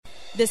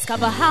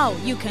Discover how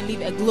you can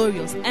live a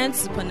glorious and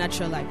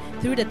supernatural life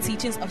through the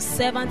teachings of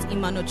Servant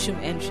Emmanuel Chum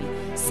Entry.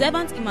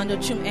 Servant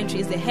Emmanuel Chum Entry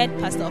is the head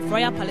pastor of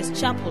Royal Palace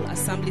Chapel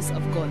Assemblies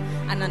of God,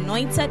 an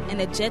anointed,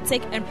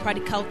 energetic, and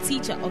practical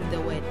teacher of the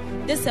Word.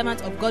 This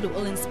servant of God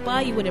will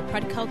inspire you with the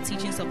practical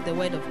teachings of the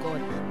Word of God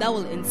that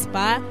will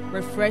inspire,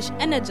 refresh,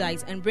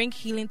 energize, and bring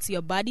healing to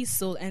your body,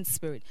 soul, and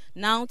spirit.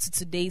 Now to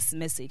today's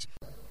message.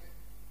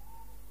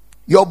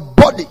 Your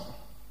body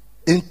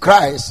in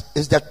Christ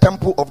is the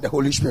temple of the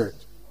Holy Spirit.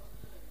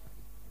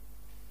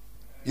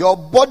 Your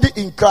body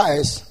in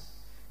Christ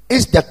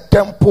is the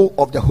temple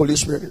of the Holy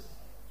Spirit.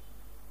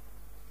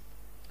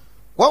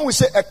 When we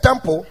say a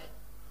temple,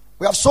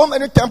 we have so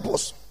many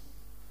temples.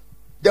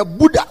 The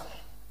Buddha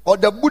or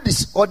the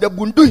Buddhists or the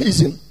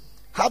Bunduhism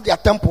have their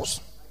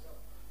temples.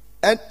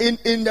 And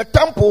in the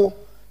temple,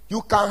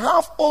 you can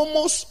have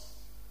almost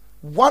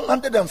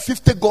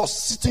 150 gods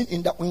sitting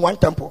in one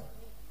temple.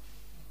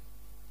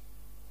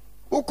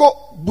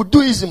 Uko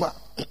Buddhism,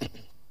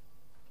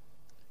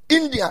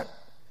 Indian.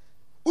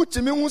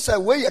 Utimi hu say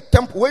where your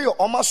temple, where your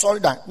Oma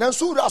solidan. Then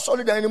so ra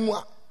solidan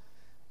anymore.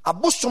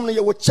 Abosom no ye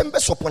wo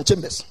chambers upon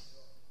chambers.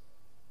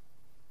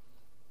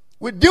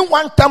 Within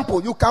one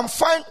temple, you can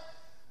find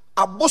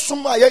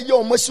abosom a ye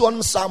omosi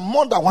on some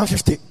more than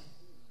 150.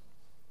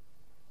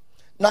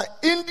 Now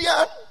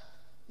Indian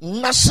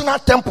National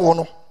Temple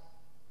no.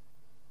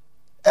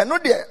 Eno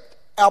de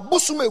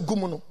abosom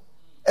egum no.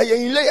 Eye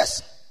in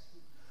layers.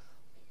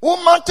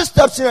 Who mountain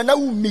steps in and now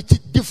we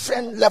meet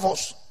different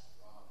levels.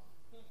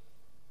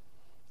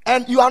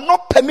 And you are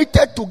not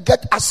permitted to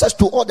get access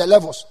to all the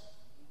levels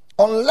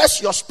unless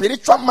your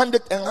spiritual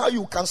mandate and how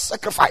you can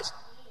sacrifice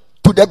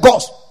to the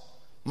gods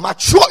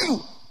mature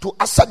you to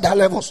access their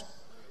levels.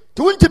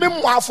 There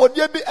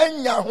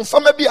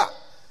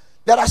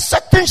are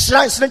certain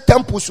shrines and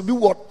temples to be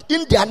what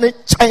India and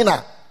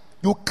China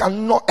you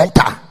cannot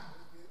enter.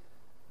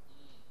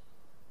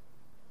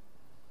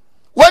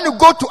 When you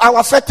go to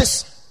our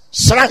fetish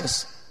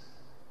shrines,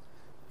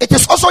 it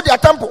is also their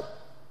temple.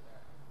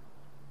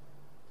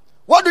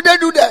 What do they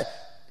do there?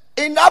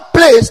 In that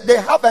place, they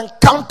have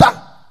encounter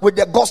with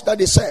the gods that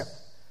they serve.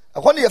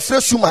 When you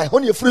fresh sumai,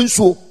 when you fresh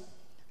so,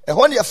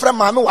 when you fresh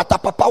mami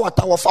wata, papa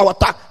wata, wafa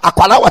wata,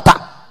 akwala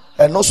wata,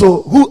 and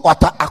also who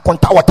wata,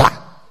 akonta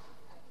wata.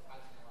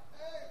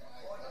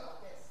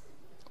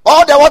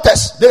 All the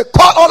waters, they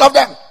call all of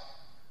them.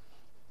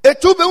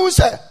 Etu be who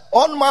say,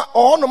 on ma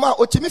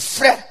otimi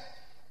fre,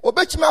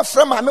 obechima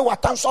fre mami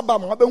wata soba,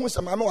 mabe who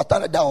say mami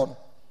wata na down.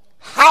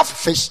 Half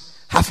fish,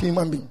 half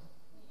human being.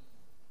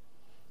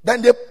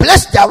 Then they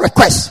place their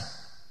request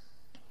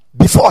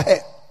before her.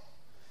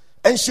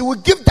 And she will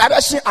give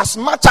direction as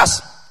much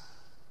as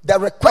the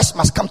request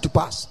must come to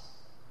pass.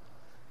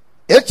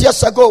 8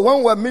 years ago, when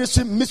we were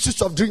ministering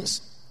Mysteries of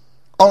Dreams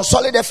on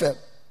Solid FM,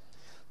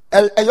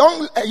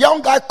 a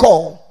young guy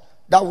called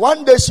that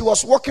one day she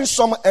was walking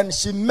somewhere and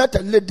she met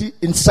a lady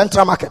in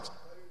Central Market.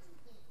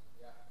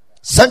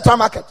 Central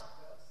Market.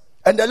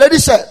 And the lady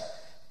said,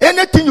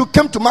 anything you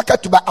came to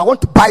market to buy, I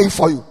want to buy it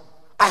for you.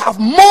 I have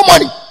more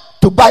money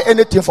to buy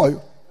anything for you.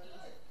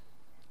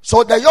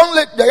 So the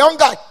young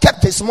guy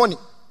kept his money.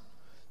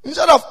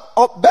 Instead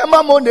of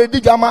Bema mo ne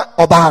digama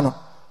obano,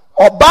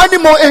 obani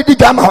mo e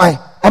digama wai,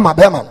 ama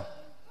Bema no.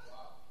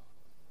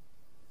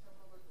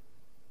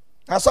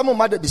 And some of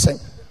mother be saying,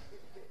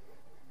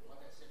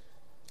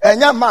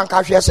 enya man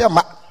ka hwe se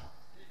ma.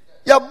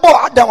 Ya bo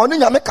adam onu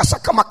nya me kasa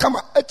kama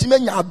etime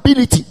nya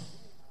ability.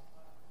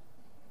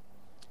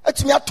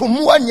 Etime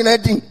atomu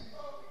anyina din.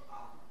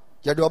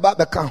 Ya de oba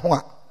be kan ho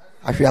a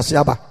ahwe se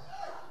aba.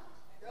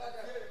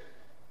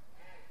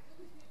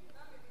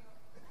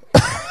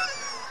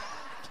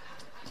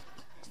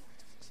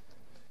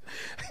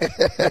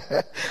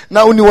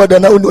 Now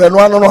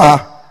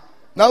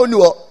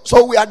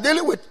so we are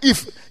dealing with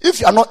if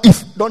you are not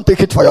don't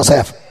take it for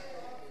yourself.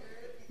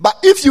 But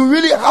if you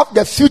really have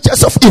the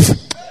futures of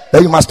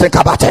then you must think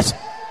about it.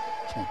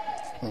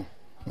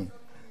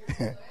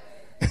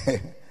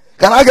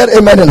 Can I get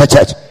amen in the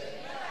church?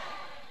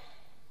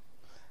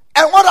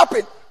 And what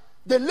happened?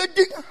 The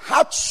lady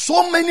had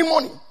so many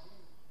money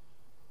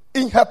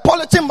in her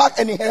polythene bag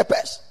and in her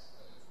purse.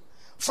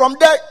 From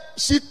there,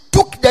 she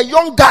took the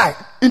young guy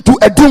into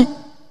a doom,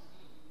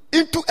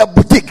 into a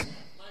boutique,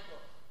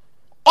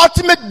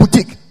 ultimate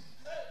boutique.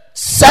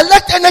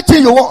 Select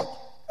anything you want,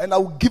 and I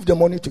will give the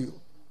money to you.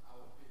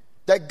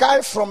 The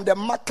guy from the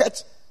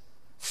market,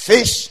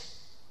 fish,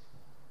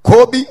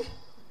 Kobe,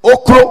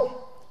 okro,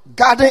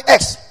 garden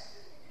eggs.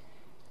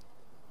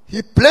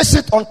 He placed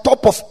it on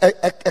top of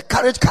a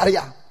carriage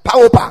carrier,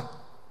 power.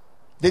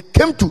 They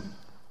came to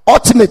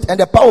ultimate, and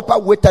the power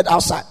waited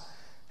outside.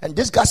 And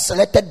this guy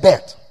selected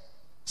belt,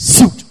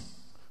 suit,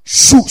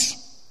 shoes,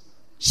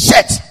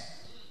 shirt,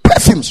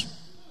 perfumes,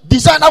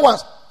 designer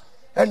ones.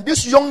 And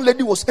this young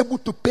lady was able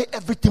to pay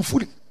everything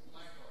fully.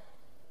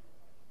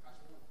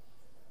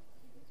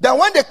 Then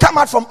when they come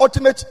out from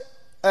ultimate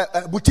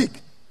boutique,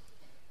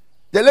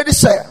 the lady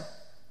said,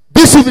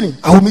 this evening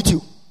I will meet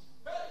you.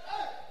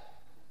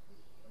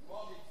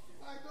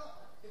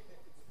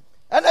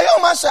 And the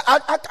young man said,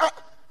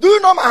 Do you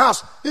know my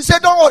house? He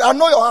said, don't worry, I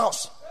know your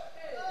house.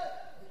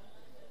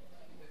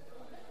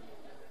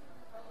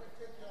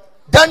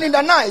 Then in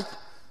the night,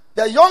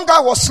 the young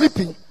guy was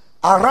sleeping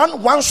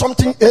around 1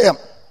 something a.m.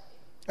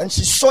 and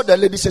she saw the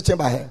lady sitting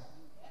by her.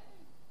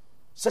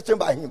 Sitting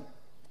by him.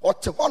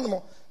 What one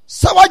more?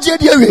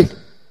 Sawaje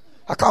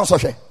I can't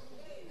say.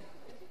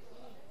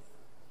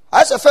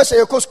 I said first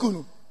I go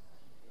school.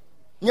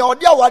 Nya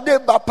odi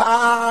awade ba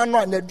pa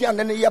no na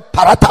aduane ne ye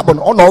paratable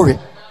no no we.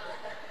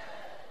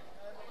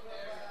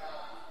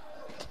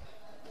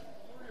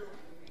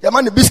 The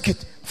man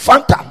biscuit,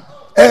 Fanta,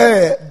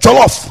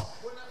 jollof.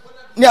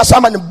 Ni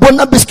asama ni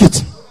bona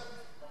biscuit.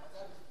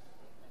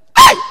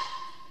 Ai!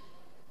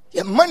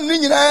 The man ni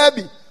nyina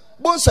bi.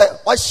 Bon say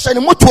wa hye ne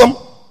motuam.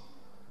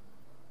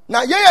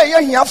 Na ye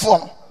hia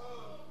fom.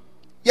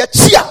 Ye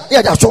tia,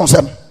 ye da so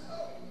nsem.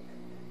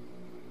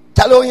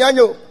 Talo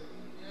yanyo.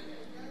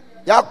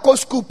 Ya ko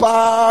school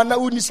pa na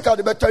unisika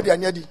de beto de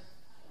anyadi.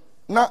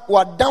 Na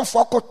wadanfo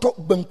akoto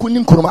banku ni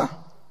nkruma.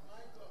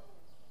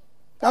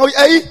 Na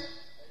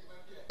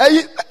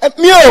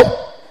mio.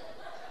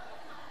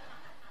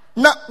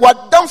 Na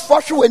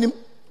wadanfo hwe wanim.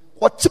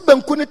 Wati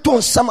banku ni to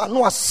nsama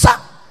no asa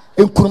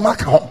nkruma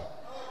ka ho.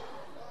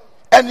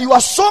 And you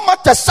are so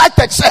much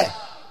excited say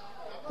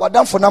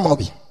wadanfo na mo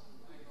bi.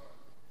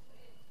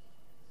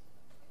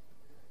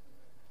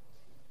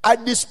 I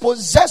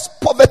dispossess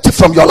poverty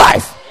from your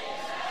life.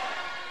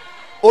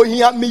 Oh,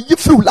 yeah, me you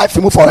feel life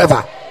move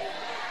forever.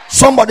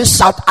 Somebody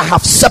shout, I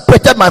have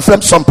separated my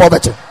friends from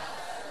poverty.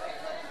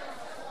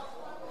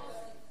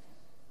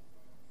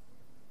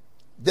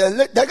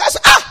 The guy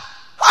said,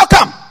 how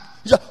come?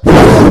 He said,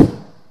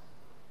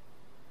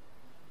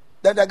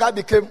 then the guy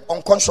became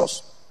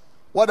unconscious.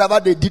 Whatever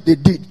they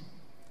did.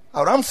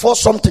 Around 4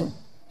 something,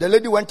 the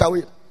lady went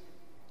away.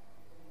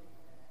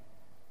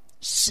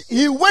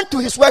 He went to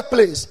his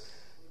workplace.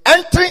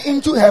 Entering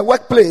into her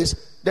workplace,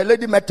 the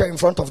lady met her in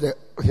front of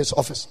his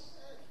office.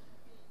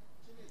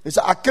 He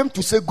said, I came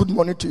to say good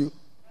morning to you.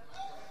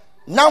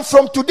 Now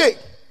from today,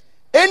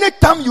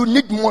 anytime you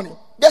need money,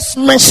 just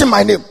mention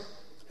my name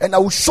and I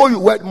will show you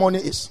where the money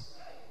is.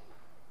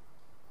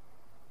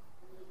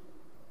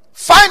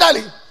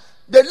 Finally,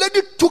 the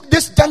lady took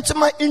this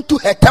gentleman into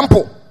her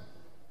temple.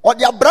 Or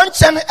their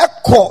branch and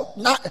echo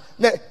na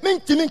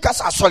mintimin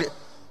kasa sorry.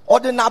 Or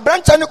the na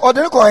branch and or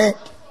the coin.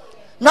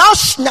 Now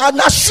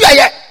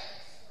share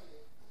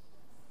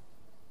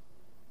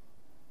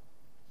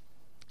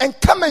and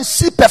come and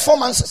see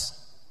performances,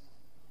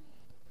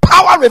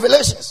 power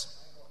revelations.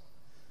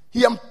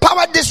 He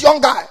empowered this young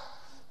guy.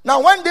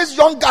 Now when this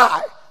young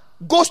guy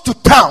goes to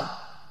town,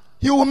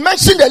 he will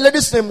mention the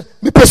lady's name,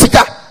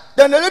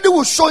 then the lady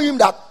will show him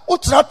that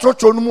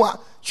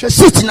she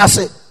sit in a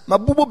say my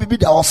bubu bibi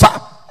da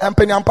ofa and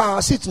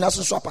penampa sit in a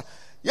swapper.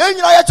 Yen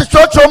you know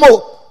to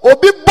mo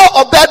obi bo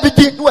oba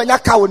bidi no anya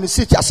ka won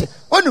sit ase.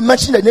 When you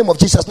mention the name of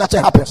Jesus,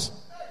 nothing happens.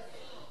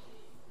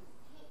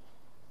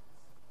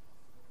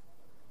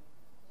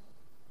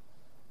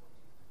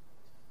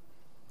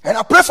 And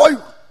I pray for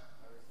you.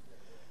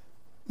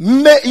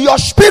 May your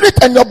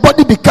spirit and your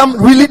body become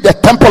really the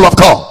temple of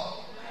God.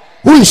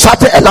 Who is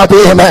shouting aloud,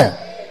 amen.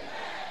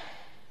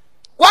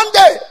 One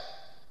day,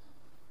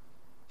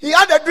 he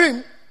had a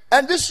dream,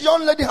 and this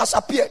young lady has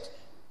appeared.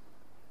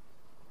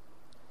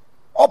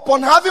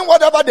 Upon having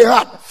whatever they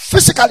had,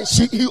 physically,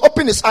 he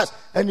opened his eyes,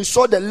 and he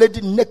saw the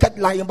lady naked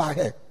lying by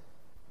her.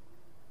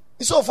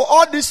 He said, for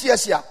all these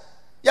years here,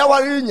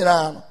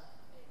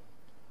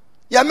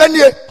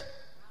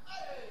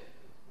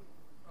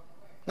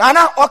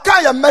 Nana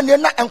okaya many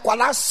na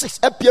enkwala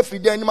 6 appear free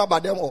there anima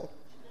badem all.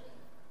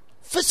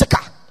 Physical.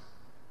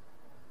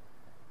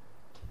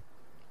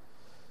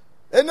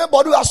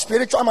 Anybody who has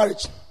spiritual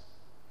marriage.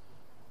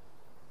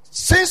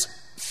 Since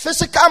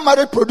physical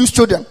marriage produce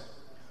children,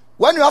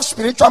 when you have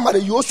spiritual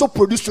marriage, you also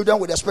produce children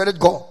with the spirit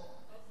God.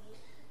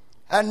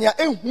 And ya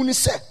ehuni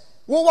say,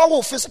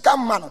 wo physical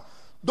man,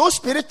 those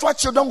spiritual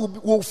children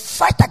will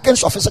fight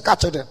against your physical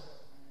children.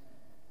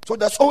 So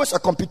there's always a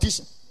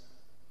competition.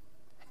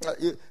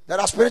 There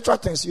are spiritual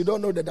things you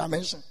don't know the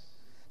dimension.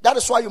 That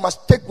is why you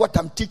must take what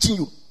I'm teaching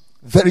you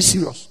very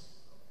serious.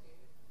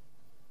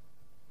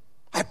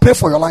 I pray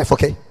for your life,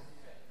 okay?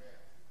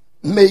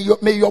 May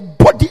your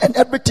body and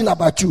everything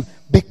about you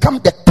become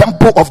the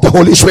temple of the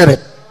Holy Spirit.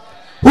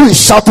 Who is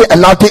shouting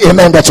aloud,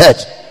 amen, in the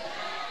church?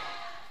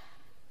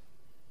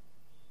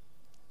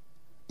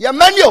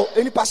 Yemenyo,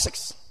 any past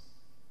 6.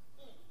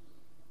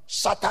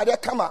 Saturday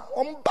kama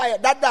buy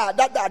dada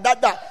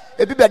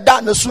ebi be da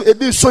na so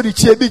ebi so di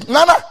chi ebi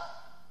nana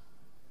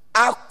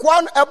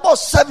akwan about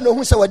 7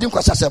 who say wedding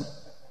kwasasem.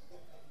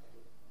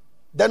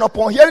 Then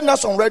upon hearing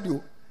us on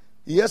radio,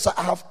 yes,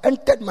 I have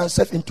entered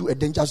myself into a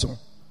danger zone.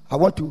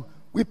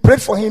 We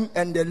prayed for him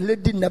and the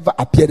lady never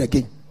appeared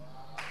again.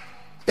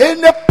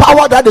 Any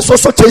power that is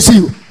also chasing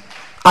you,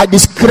 I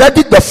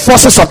discredit the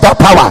forces of that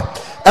power,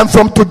 and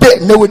from today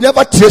they will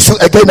never chase you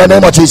again in the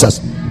name of Jesus.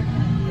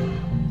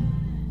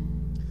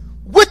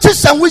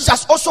 Witches and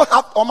wizards also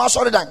have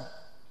Omasoridan.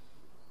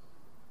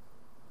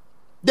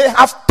 They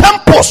have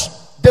temples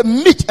they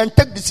meet and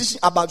take decisions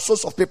about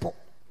souls of people.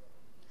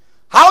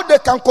 How they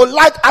can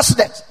collide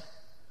accidents.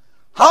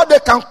 How they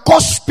can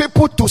cause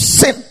people to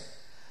sin.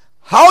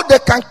 How they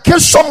can kill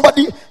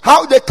somebody.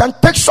 How they can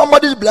take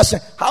somebody's blessing.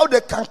 How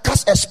they can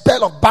cast a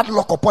spell of bad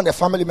luck upon a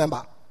family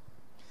member.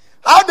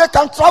 How they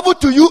can travel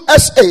to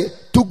USA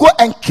to go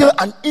and kill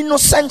an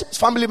innocent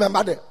family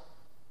member there.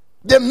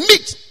 They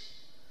meet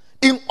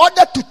in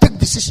order to take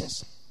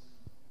decisions.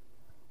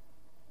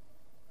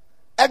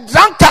 A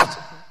drunkard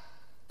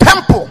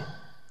temple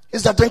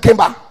is the drinking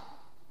bar.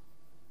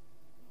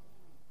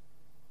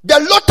 The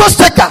lotto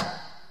taker,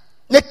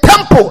 the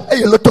temple, a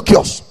lotto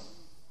kiosk.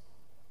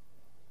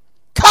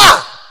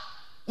 Car,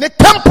 the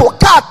temple,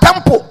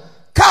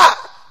 car,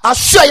 a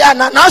share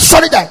na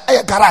sorry that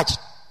a garage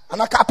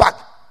and a car park.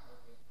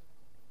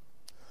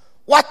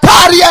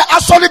 Wataria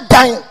a solid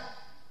dying,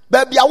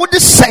 baby, I would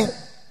sing.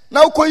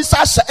 Now,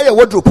 coinsasa a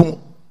wardrobe,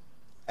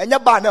 and your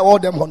banner all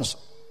them honors.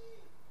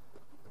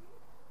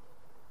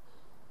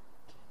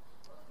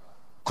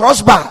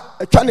 Crossbar,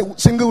 a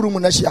Chinese single room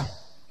in Asia.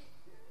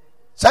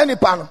 Sani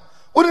panel.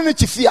 Wouldn't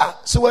it fear?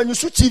 So when you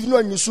shoot TV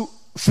and you shoot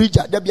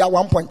freezer, there be at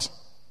 1 point.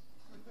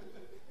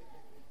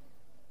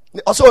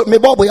 Also, me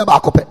bobo ya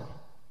bakope.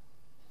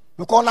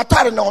 Because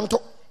Natari no onto.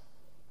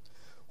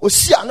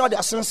 Osi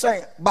another sense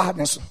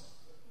badness.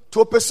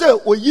 To pese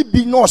o yi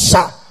bi no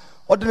sha.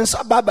 Odin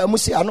sa baba mu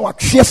si ano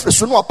atwe fre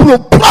so no apro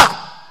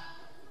pra.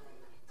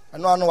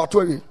 Ano wato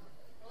wi.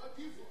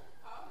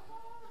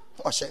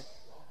 O she.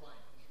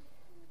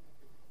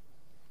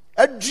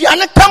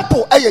 Aduane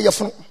temple eye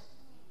yefunu.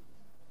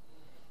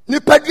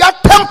 Nipadua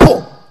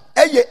temple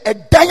eye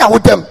edan a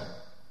wodam.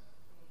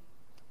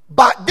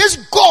 But this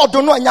God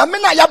don't know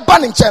nyame na ya ba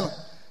ne nche no.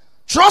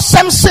 Trust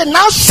him say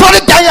now sorry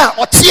dan a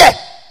otie.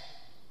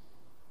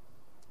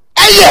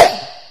 Eye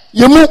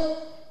yemu.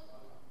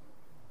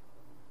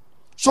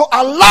 So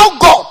allow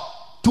God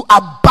to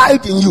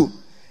abide in you,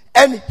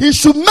 and He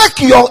should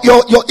make your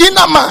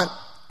inner man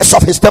as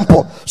of His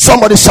temple.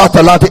 Somebody shout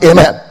aloud,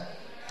 amen.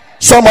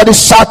 Somebody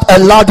shout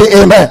aloud,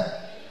 amen.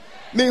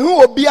 Me who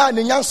will be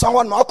an young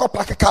someone no ko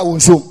pakeka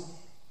wonso.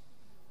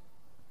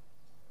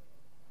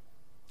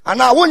 And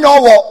now when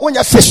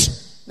you fish,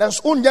 then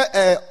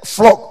unya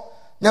frog,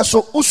 then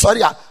so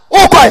usoria.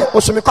 Oh boy,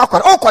 also me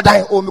kwakwa. Oh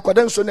kodan, oh me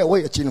kodan so na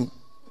we yachinum.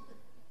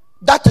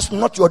 That is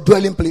not your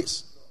dwelling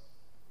place.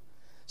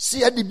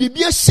 See the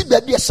Biblia si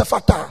baby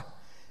sefata.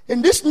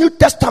 In this New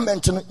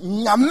Testament,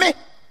 nyame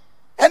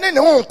ene ne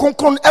ho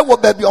konkron ewo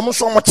baby omo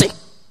mote.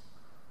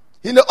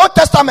 In the Old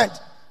Testament,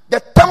 the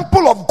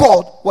temple of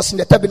God was in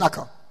the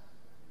tabernacle.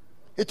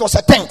 It was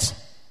a tent.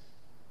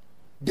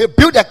 They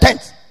built a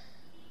tent.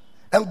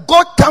 And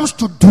God comes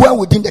to dwell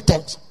within the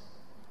tent.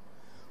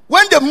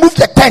 When they move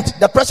the tent,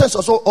 the presence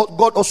of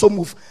God also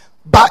moved.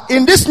 But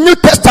in this New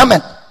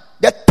Testament,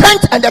 the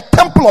tent and the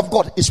temple of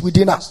God is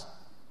within us.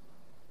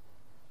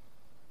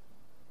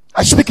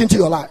 I speak into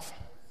your life.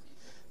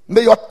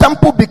 May your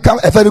temple become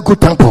a very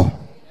good temple.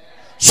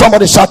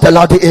 Somebody shout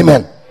aloud,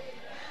 amen.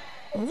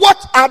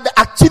 What are the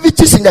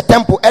activities in the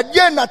temple?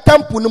 Again, the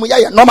temple,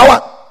 number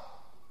one.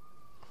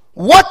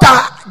 What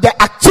are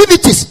the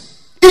activities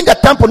in the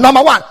temple?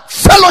 Number one,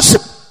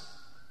 fellowship.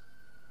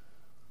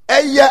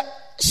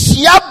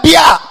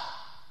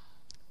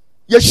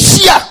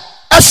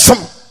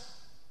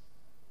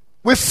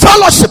 We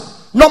fellowship.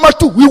 Number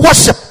two, we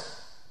worship.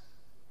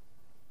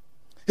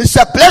 It's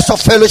a place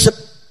of fellowship.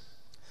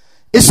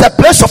 It's a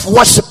place of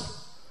worship.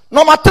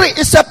 Number three,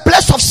 it's a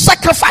place of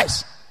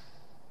sacrifice.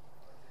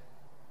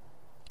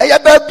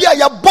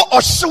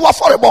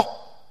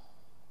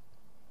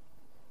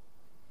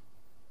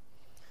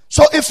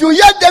 So if you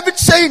hear David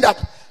saying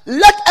that,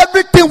 let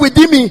everything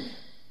within me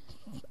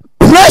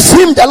praise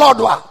him, the Lord,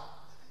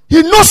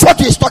 he knows what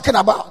he is talking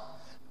about.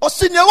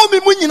 He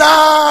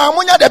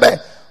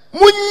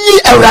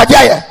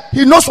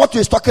knows what he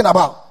is talking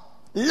about.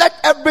 Let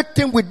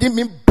everything within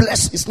me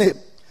bless his name.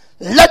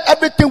 Let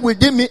everything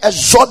within me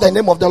exalt the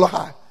name of the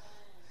Lord.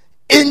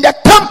 In the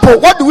temple,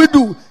 what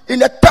do? In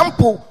the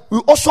temple, we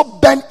also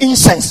burn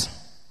incense.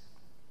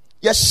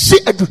 Yes, see,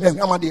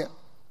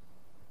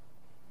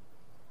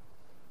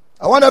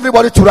 I want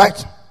everybody to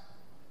write.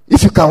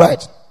 If you can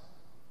write.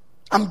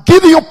 I'm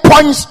giving you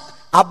points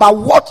about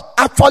what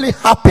actually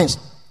happens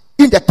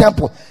in the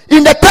temple.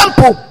 In the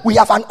temple, we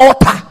have an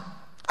altar.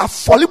 A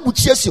folly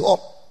butchers you up.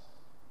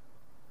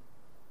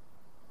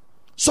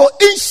 So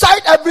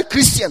inside every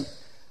Christian,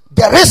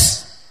 there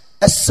is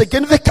a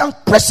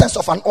significant presence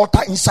of an altar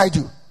inside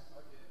you.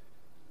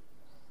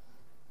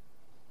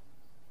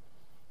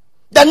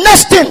 The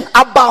next thing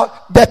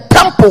about the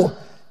temple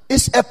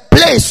is a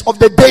place of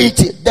the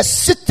deity, the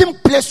sitting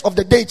place of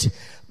the deity.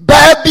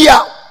 Baby,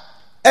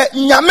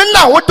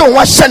 nyamena wodo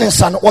wa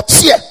sheninsa no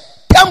wotie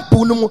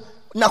temple no mu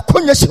na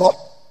konye si ho.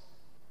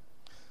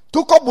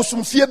 Tuko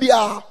busumfie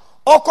bia,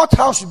 okot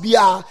house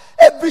bia,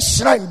 every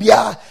shrine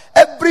bia,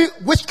 every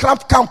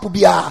witchcraft camp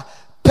bia,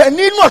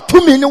 penino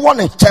tumi ni won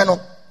nche no,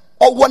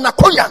 o wona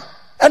konya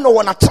eno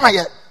wona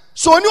tanaye.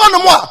 So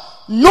anyone more,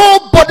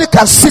 nobody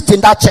can sit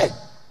in that chair.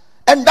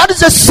 And that is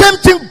the same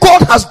thing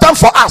God has done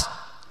for us.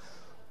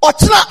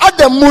 Otna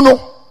Adam Muno,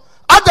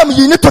 Adam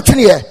you need to train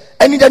here.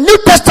 And in the New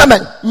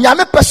Testament,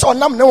 Nyame person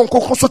nam ne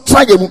wonko so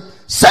try mu.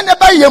 Send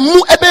eba ye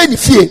mu ebe ni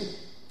fie.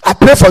 I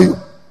pray for you.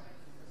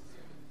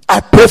 I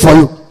pray for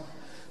you.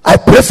 I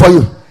pray for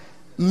you.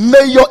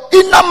 May your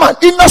inner man,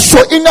 inner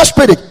soul, inner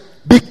spirit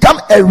become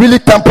a really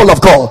temple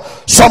of God.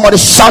 Somebody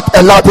shout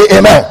a loud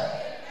amen.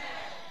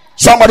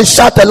 Somebody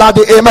shout a loud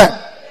amen.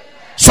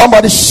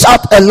 Somebody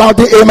shout a loud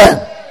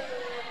amen.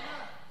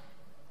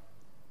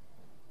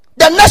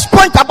 The next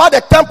point about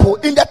the temple,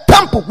 in the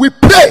temple we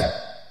pray.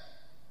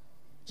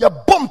 Your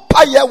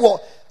bompa ye wo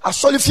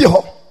asori fi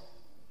ho.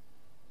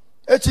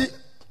 Eti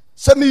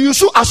se mi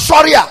yusu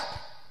asoria.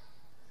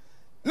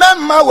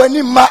 Memma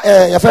wani ma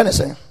ye fe ne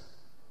sen.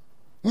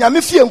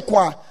 Nyame fie nko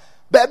a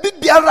ba bi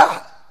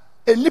biara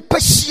enipa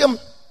hiem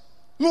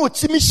na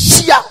otimi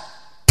hia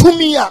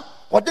tumi a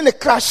ode ne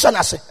kra hye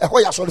na se ehwo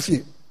ya asori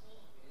fie.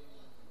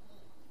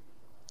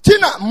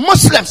 Tina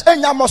Muslims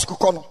enya mosque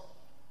kono.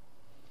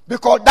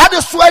 Because that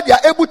is where they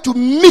are able to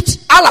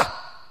meet Allah.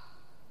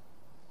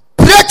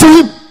 Pray to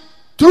him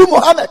through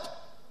Muhammad.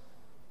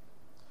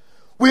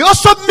 We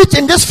also meet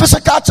in this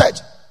physical church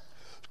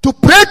to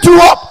pray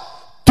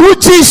through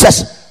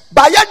Jesus.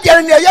 By yet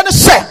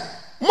say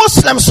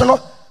Muslims no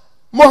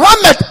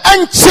Muhammad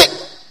anchi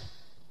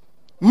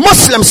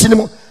Muslims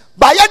no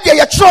by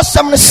yet trust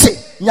some say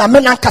nyame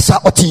nankasa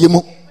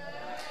otiyemu.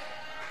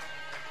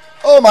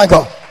 Oh my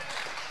God.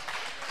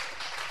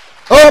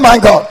 Oh my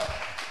God.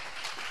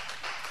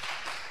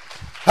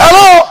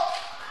 Hello.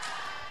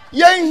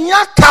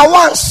 Yenya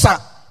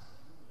kawansa.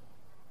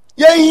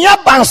 Yenya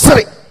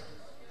bansere.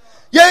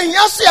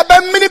 Yenya se ya be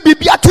mini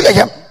bibia to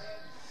yem.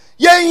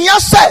 Yenya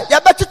se ya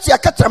be tete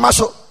akatrama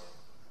so.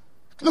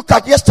 Look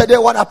at yesterday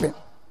what happened.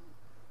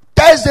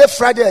 Thursday,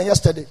 Friday and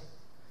yesterday.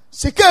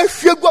 Sike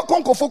hwegwa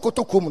konkofo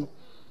kotokom.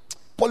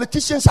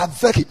 Politicians are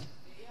very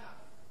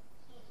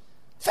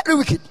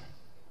wicked.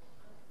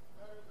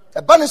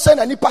 A ban is saying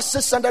a nipa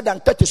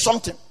 630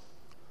 something.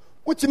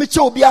 Which me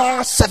will be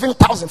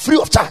 7,000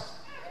 free of charge.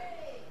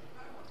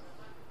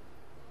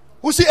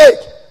 Who see eight?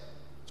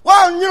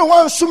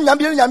 One soon now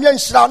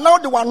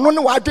the one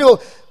no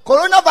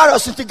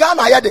coronavirus in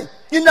Ghana.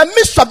 In the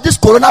midst of this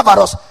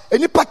coronavirus,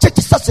 any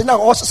particular such now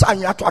also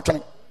sign you to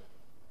attend.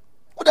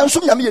 What I'm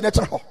soon yammy net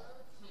home.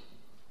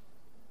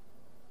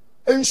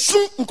 And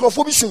soon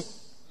uncrophobia.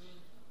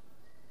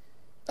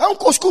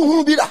 Uncle school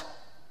who be that.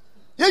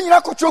 Yen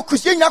Yakocho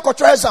Christian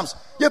Yakocho exams.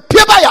 Ye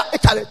Piabaya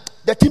Italy.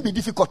 The thing be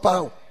difficult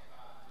power.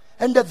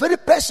 And the very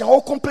person who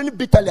complain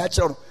bitterly at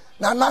you.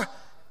 Nana,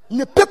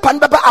 ne paper and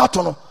baba out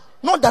on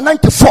not the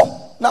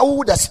 94. Now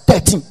who that's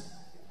 13.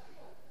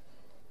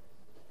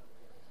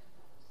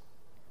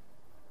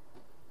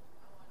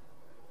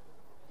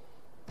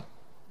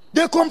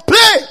 They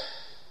complain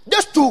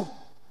just to,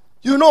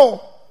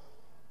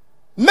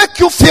 make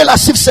you feel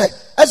as if say,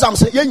 as I'm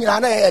saying, you're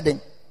not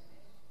heading.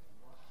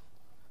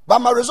 But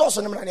my results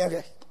are not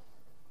here.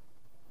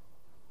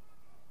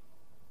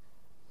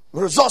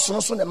 Results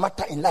also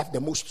matter in life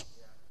the most.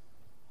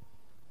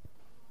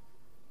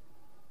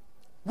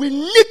 We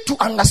need to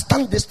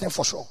understand this thing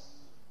for sure.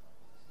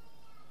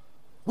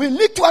 We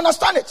need to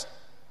understand it.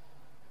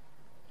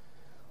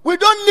 We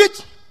don't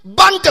need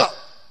bundle.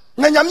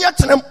 We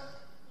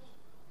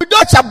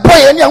don't have boy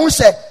any who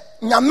say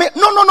no.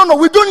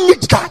 We don't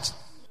need that.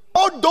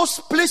 All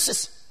those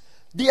places,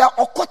 they are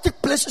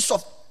occultic places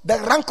of the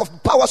rank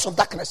of powers of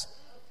darkness.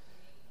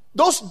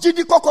 Those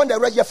jidiko on the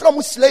radio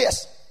from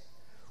slayers.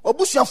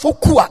 Obusian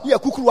fokua ye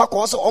kukuru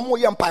akọ so omo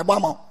ye mpa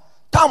egba ma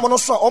tam no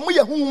so omo ye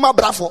hunma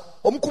brafo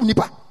omo kum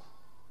nipa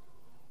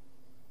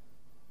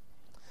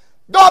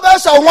do be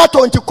se won to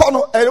nti kọ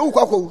no e wu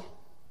kwakọ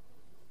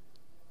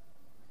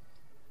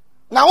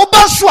na wo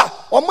ba so a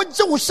omo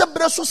je wo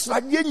sebre so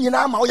srade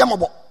nyina ma wo ye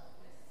mobo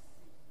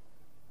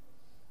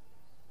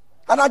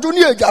anadu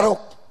ni ejaro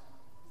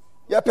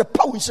ye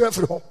pepa wo nsere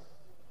firi ho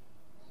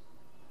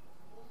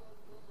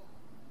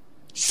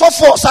so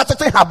for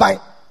certain haban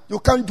you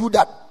can't do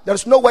that. There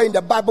is nowhere in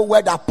the Bible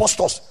where the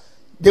apostles,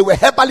 they were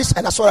herbalists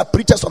and as well as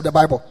preachers of the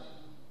Bible.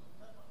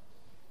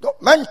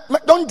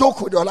 Don't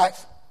joke with your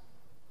life.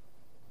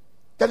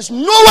 There is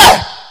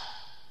nowhere.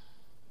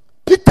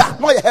 Peter,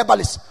 not a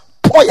herbalist.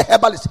 Paul, a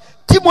herbalist.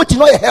 Timothy,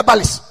 not a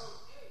herbalist.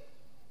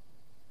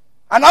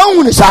 And I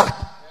want to say,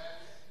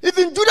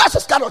 even Judas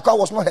Iscariot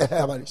was not a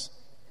herbalist.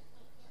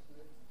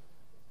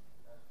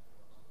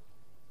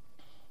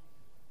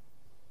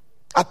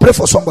 I pray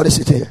for somebody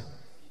sitting here.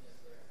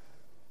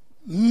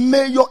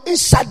 May your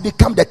inside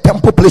become the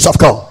temple place of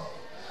God.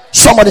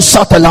 Somebody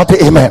shout aloud,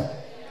 amen.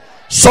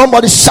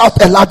 Somebody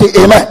shout aloud,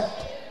 amen.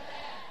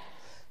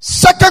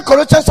 2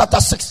 Corinthians chapter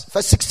 6,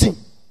 verse 16.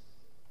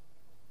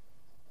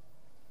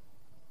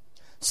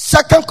 2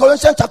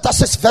 Corinthians chapter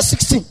 6, verse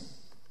 16.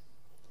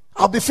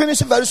 I'll be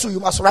finishing very soon. You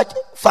must write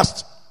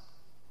fast.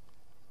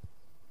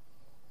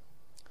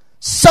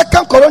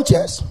 2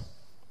 Corinthians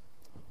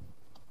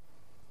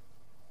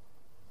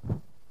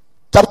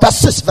chapter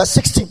 6, verse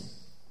 16.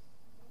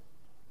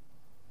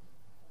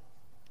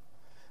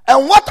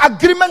 And what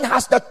agreement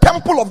has the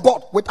temple of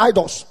God with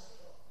idols?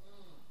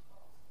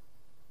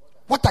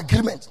 What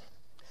agreement?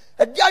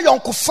 A dear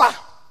yonkufa.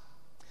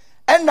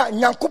 And na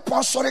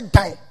nyankopon sorry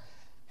dan.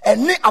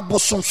 And ne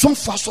abosomsom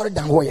fa sorry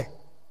dan hoye.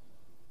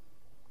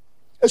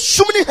 A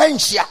sumini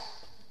hensia.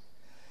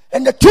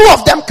 And the two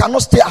of them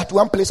cannot stay at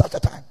one place at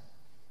a time.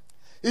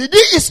 It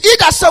is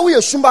either say we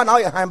assume now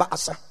you hamba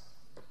asa.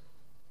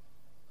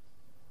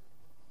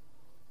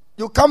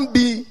 You can't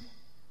be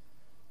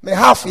may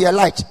have your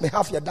light, may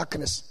have your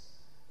darkness.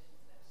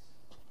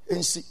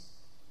 And see.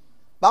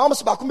 But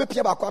almost back me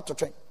pia back to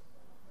train.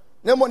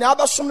 No money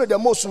aba sum the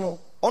most no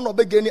on no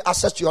begin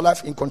access to your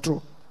life in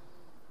control.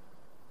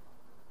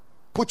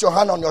 Put your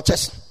hand on your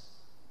chest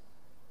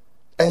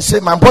and say,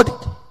 my body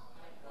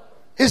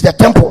is the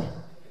temple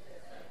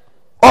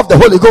of the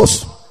Holy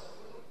Ghost.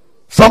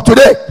 From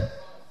today,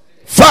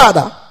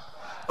 Father,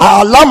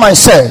 I allow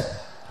myself,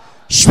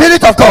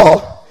 Spirit of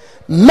God,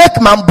 make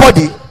my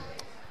body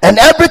and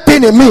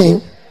everything in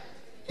me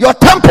your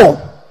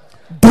temple.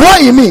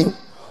 Dwell in me,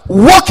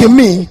 walk in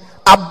me,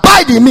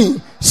 abide in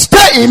me,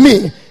 stay in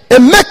me,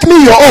 and make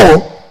me your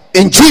own.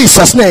 In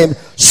Jesus' name.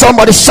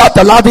 Somebody shout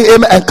a loud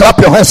amen and clap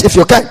your hands if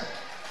you can.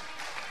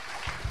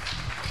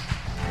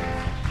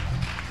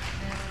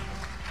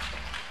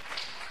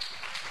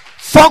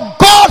 For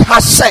God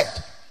has said,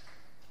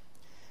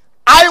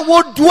 I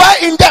will dwell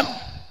in them.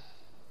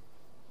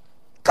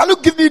 Can you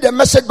give me the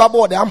message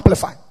Bible or the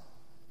Amplify?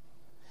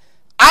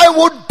 I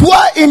will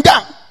dwell in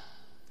them.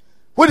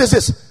 What is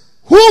this?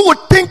 Who would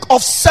think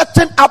of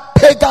setting up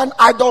pagan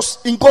idols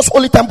in God's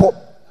holy temple?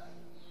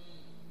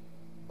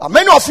 But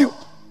many of you,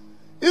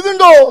 even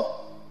though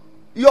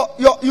you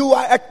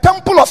are a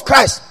temple of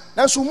Christ,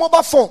 there's a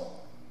mobile phone.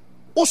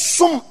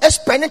 Usum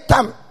spending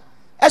time,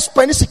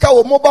 spending sika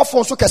with mobile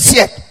phone so can see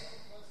it.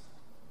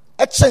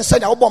 Etchen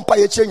said, "I won't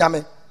pay a chain."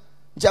 Yame,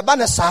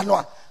 Jabana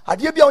Sanoa,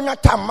 Adibia on your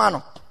time,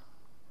 mano.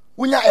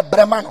 Winya a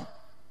bremano.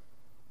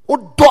 O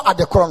do at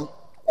the crown.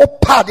 O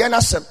pa the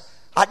annasem.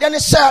 Adiani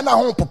say na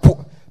home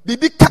popo.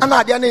 Bibi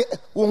kana adiani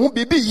won't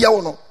be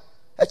yeono.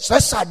 It's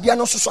less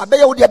adiano so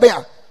abey o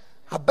diabea.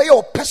 Abey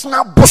o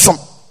personal bosom.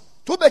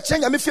 To be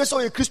change me face o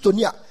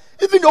Christonia.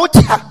 Even though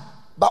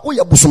but we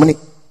are bosomani.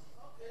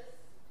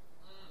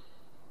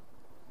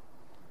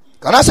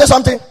 Can I say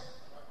something?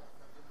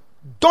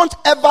 Don't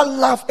ever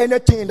love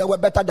anything in the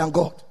world better than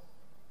God.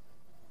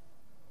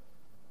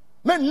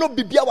 Men no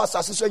bibia was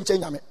assassin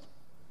change me.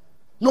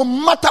 No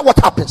matter what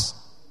happens,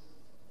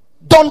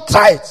 don't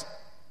try it.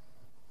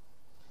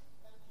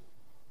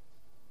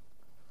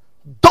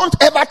 Don't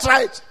ever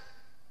try it.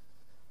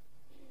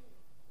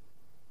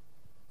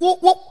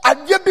 Wo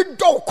adie bi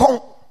do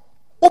kon.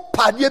 Wo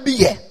pa adie bi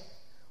ye.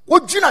 Wo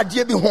dwuna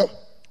adie bi ho.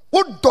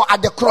 Wo do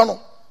ade kro no.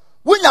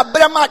 Wo nya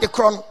brema ade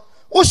kro no.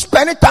 Wo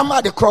spend time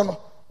ade kro no.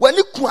 When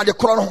you come at the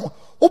crown,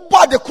 who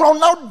bought the crown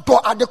now, do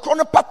at the crown,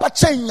 Papa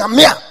chain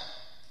Yamia.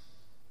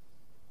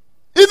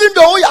 Even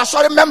though you are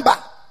sorry member,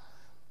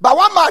 but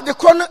one man the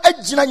crown,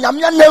 Ejina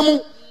Yamia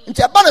Nemu,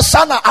 into a banner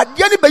sana, at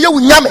the end of the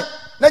Yame,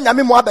 then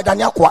Yami Moabed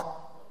and Yakwa.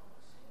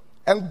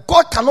 And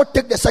God cannot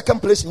take the second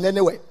place in any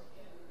way.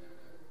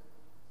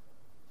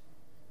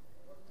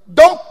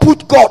 Don't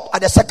put God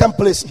at the second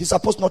place. He's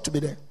supposed not to be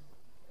there.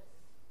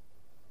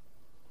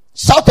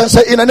 Shout and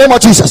say, in the name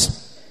of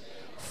Jesus,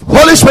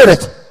 Holy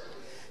Spirit,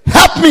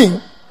 help me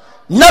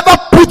never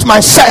put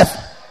myself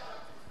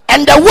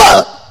and the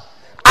world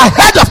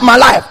ahead of my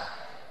life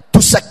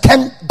to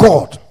second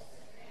God.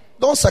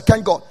 Don't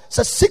second God.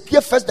 Say, seek ye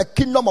first the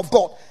kingdom of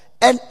God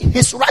and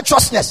his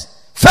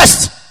righteousness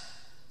first,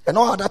 and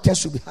all other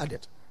things will be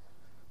added.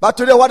 But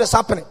today what is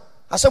happening?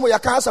 I say, well, you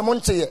can't say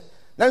monte.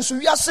 Then so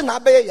you are saying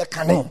abe you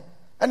can,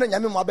 and then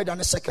yami mo abe than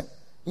a second.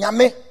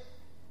 Yami,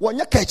 when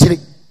you catch it,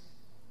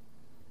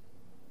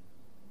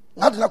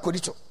 not na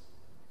kodito.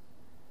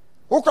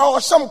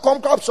 Or some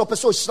crops of a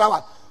so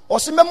shower or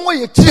some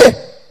memory tear.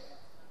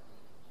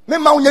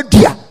 Memaunya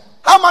dear.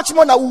 How much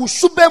more now will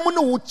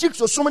Subemuno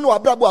chicks or summon or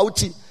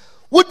brabouti?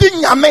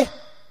 Wouldn't Yame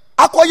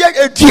acquire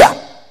a dear?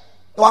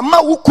 Or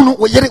Ma Wukunu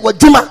or Yeri or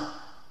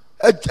Duma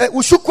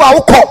Usukwa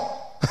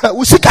Uko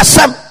Usika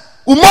Sam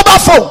Umoba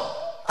phone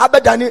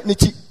Abedani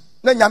Niti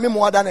Nanyami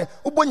Moadane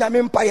Ubonyam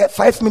Empire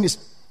 5 minutes.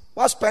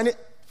 Was spending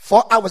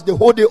 4 hours the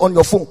whole day on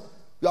your phone.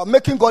 You are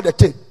making God the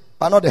tail,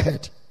 but not the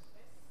head.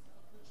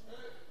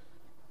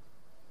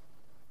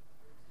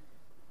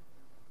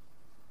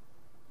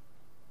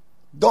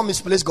 Don't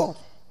misplace God.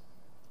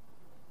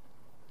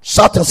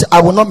 Shout and say, I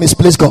will not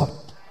misplace God.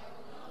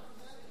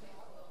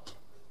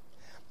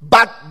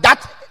 But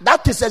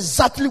that is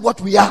exactly what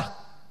we are.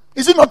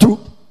 Is it not true?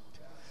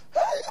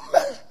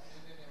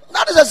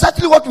 That is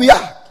exactly what we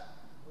are.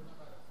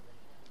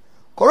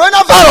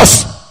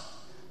 Coronavirus,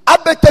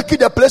 I've been taking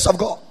the place of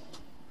God.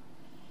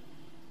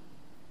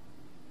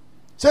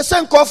 Say,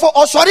 same call for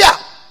Osoria.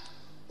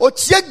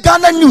 Otie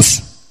Ghana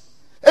news.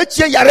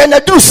 Etie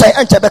Yarena do say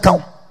and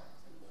Tebekau.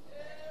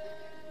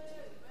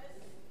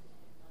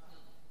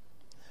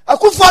 I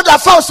could find a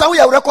found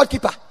some record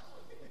keeper.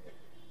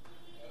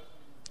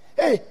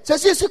 Hey,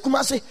 says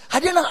Kumasi, I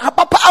didn't know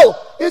Papa.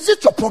 Oh, is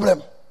it your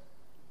problem?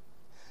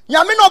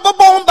 Yamino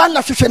Bobo Bana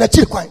Shushan a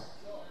chick.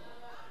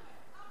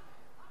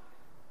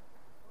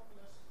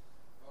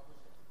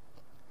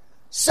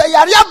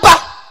 Yariaba,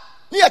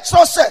 near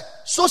Chelsea,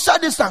 social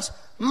distance,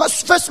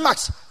 face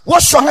mask,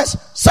 wash your hands,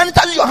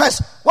 sanitize your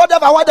hands,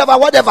 whatever.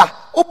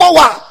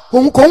 Ubawa,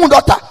 who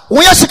daughter, we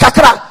are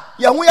Shikakra,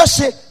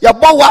 Yamuyashi,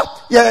 Yabawa,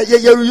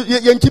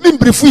 Yantibim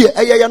Brifu,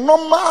 a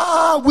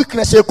normal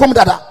weakness, a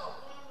comdada.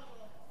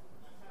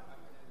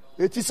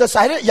 It is a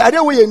side,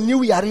 Yare,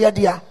 new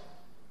Yaria,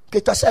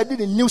 Ketasa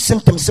did new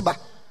symptoms.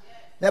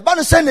 The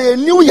Bible said a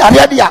new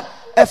Yaria,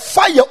 a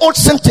 5-year-old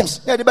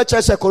symptoms. Yeah, the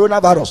better say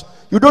coronavirus.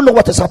 You don't know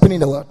what is happening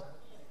in the world.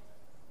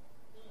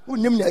 Who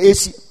name the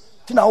AC?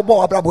 Tina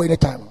Obo Abrabo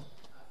anytime.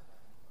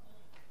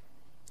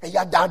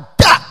 Ya da.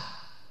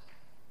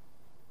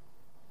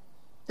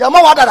 Ya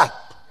ma wadada.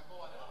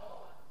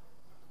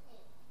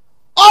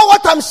 All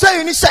what I'm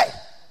saying is say,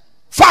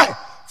 fine,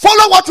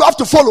 follow what you have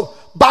to follow,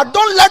 but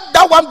don't let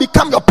that one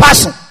become your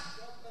passion.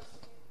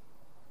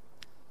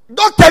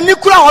 Dr.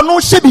 Nikula or no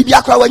shebi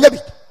biakra wenyebi.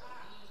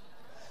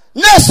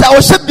 Nurse or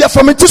shebi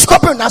from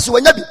intoscope nasi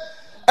wenyebi.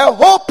 A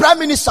whole prime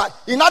minister,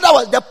 in other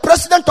words, the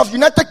president of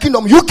United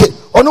Kingdom, UK,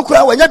 or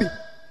Nukura wenyebi.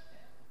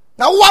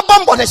 Now what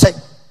bomb they say?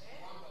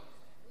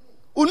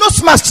 Who no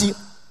smash you?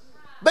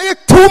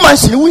 But 2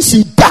 months you will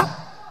see that.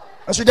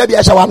 And so there be a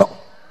shawano.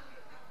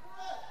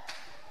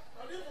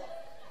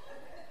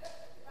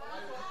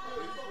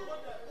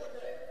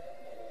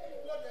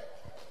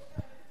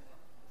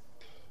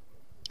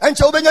 And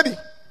so benyabi.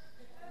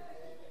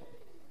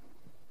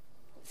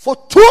 For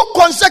 2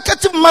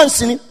 consecutive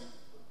months in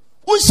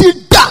we see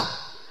that.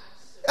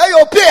 Hey,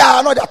 you pay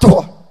another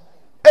tour.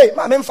 Hey,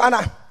 my man,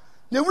 Fana,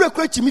 they will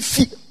create me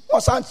fee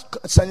or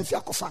sending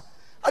Fiakofa.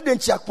 I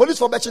didn't check police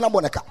for Betchina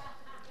Boneca.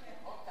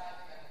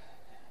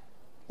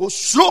 Oh,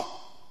 slow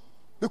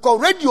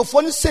because radio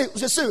phone say,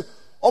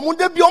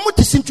 Omunde be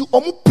almost into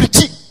Omu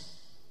pretty.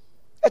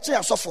 It's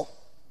a suffer.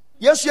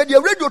 Yes, you had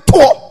the radio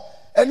tour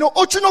and no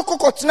Ochino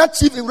Cocotina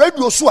TV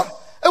radio swa.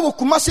 I will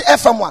Kumasi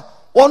FM1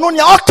 or no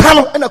near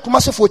Kano and a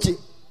Kumasi 40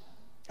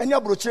 and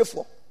your brochure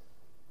for.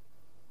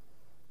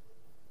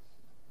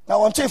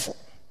 Now I'm cheerful.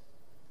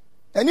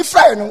 And if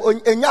I know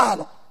in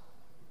Yano,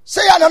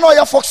 say I know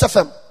your Fox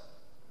FM.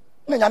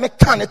 Then I make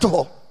can to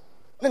her.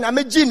 Then I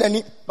make gin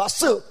and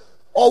Basil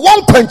or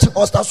 1 point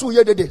or Stasu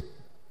yesterday.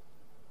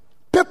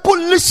 People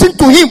listen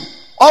to him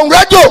on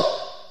radio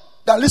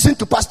than listen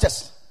to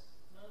pastors.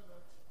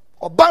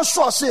 Or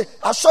Banshaw say,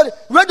 I saw the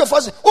radio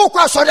for say, oh,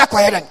 quite sorry, I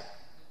quiet.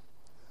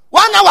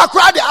 1 hour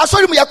crowd, I saw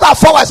him 4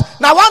 hours.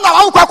 Now 1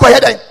 hour, I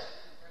quiet.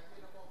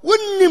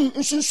 Wouldn't him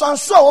in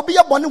so will be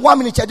a 1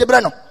 minute at the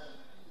Breno.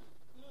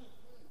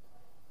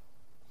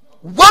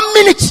 1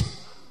 minute.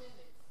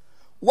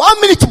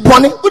 1 minute,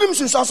 Bonnie. Wouldn't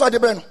him so at the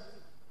Breno.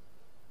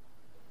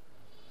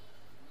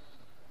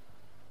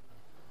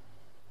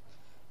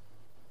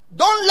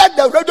 Don't let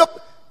the radio.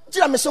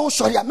 I'm so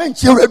sorry. I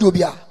meant your radio.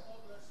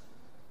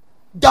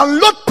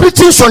 Download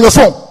preachings on your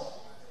phone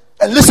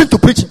and listen to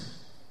preaching.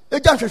 I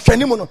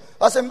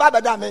said,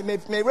 Baba,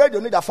 may radio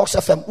need a Fox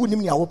FM. Who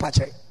name your patch?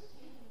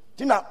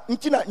 Tina,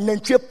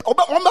 Nentrip,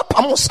 Obama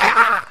Pamos.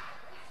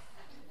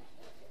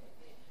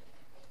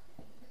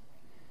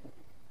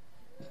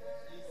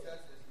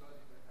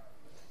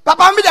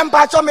 Papa, me them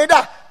patch on me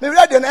that. Me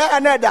radio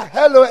another.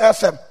 Hello,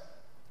 FM.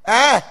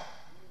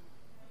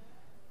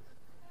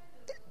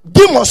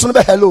 Demons no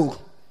be hello.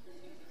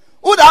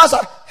 Who the answer?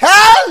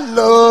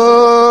 Hello.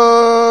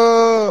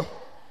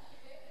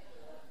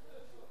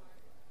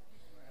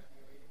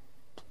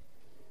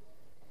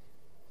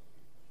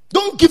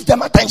 Don't give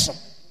them attention.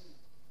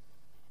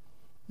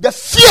 The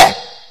fear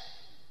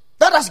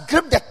that has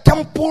gripped the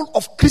temple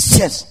of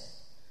Christians.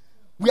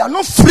 We are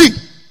not free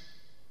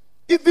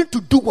even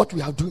to do what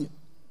we are doing.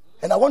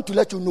 And I want to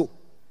let you know.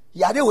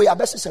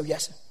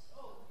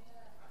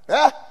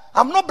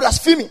 I'm not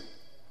blaspheming.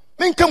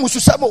 Minke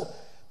mususabo.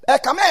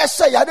 Kama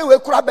say yade we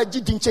kura be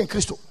gidinche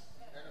Kristo.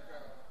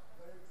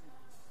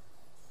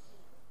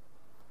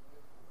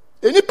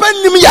 Eni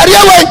pen nim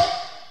yare we.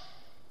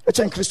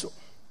 Echen Kristo.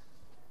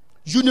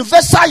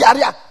 Universal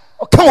yare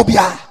o kan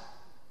obia.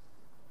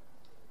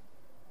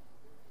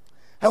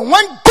 And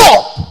when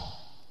God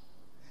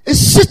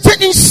is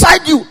sitting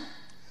inside you,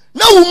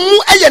 now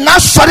mu eye na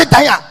sori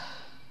dan ya.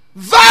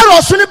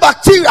 Virus ni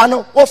bacteria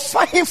no o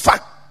fa him fa.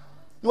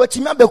 No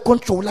timi be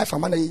control life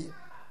amana yi.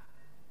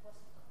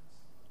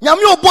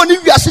 Nyame oboni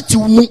wiase ti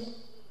wu.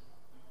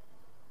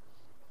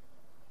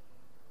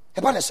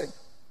 Eba na say.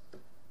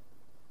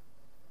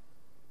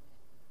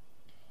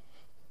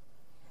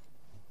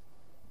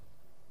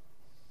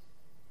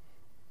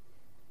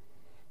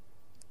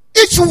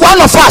 Each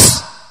one of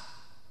us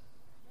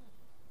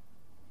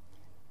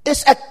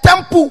is a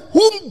temple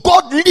whom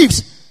God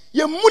lives.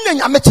 Ye mune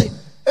nyamete.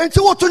 Enti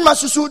wo tun ma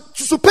susu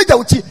peja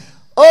uti.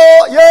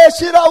 Oh, ye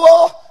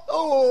shirawo.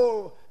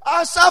 Oh,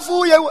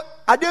 asafu ye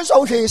aden so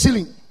wo hwe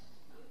ceiling.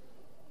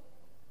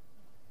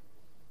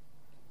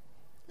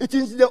 It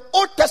is the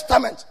Old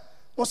Testament.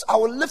 Was I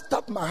will lift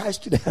up my eyes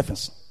to the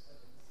heavens.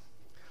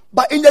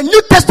 But in the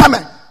New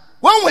Testament,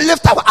 when we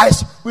lift our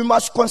eyes, we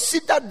must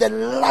consider the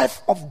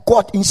life of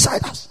God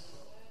inside us.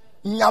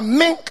 When you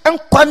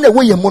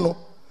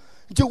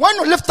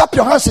lift up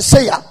your hands and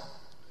say,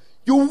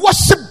 You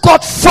worship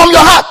God from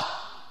your heart.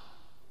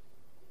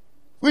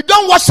 We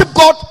don't worship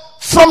God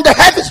from the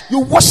heavens. You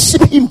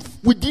worship Him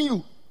within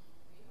you.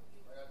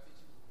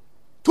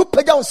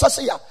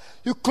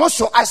 You close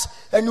your eyes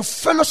and you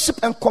fellowship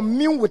and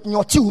commune with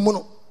your team.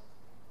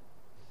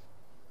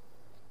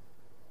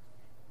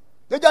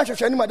 They don't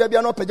show any mother be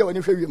an open when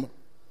you show you.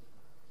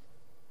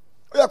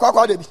 We are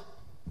quite.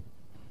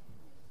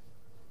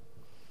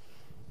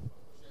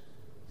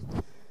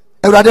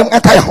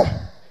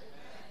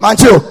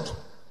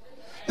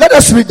 Let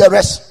us read the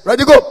rest.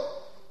 Ready, go.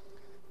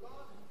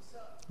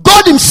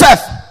 God Himself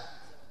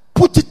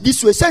put it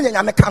this way.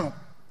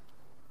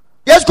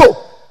 Yes,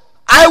 go.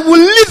 I will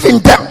live in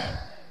them,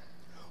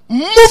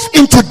 move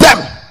into them.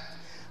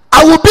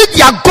 I will be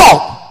their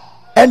God,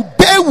 and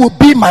they will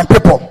be my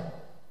people.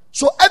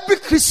 So every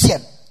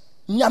Christian,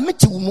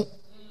 nyamiti wumu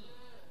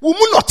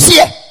not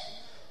here.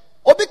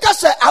 Or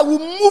because I will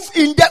move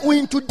in that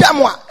into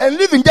them and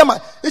live in them.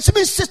 It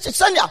means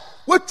Sanya,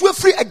 we're too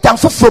free a damn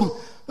from.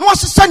 No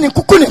one's sending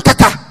kukun in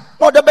kaka,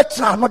 not the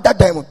better, not that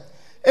diamond.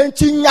 And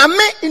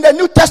Tinyame in the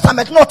New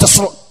Testament, not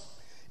so.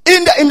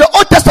 In the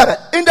Old Testament,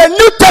 in the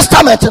New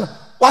Testament,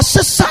 was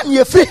the son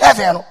ye free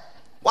heaven,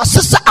 was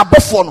the son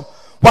above one,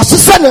 was the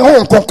son in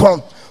home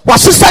concon,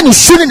 was the son in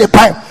shooting the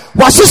pine,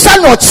 was the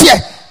son not here,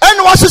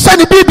 and was the son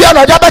in BB and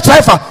other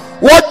driver.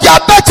 What your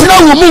better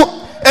will move,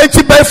 and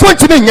to be phone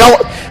to me now,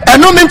 and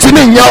no mean to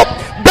me now,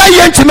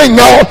 Bayan to me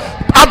now,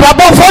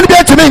 Ababa phone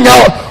to me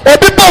now, or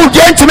be bold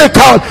to me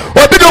count,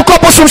 or be no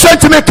composition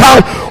to me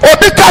count, or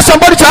because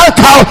somebody to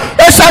count,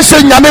 as I say,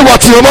 Yami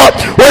what you more,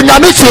 when you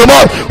meet you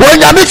more,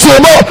 when you meet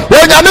you more,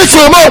 when you meet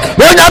you more,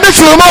 when you meet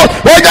you more,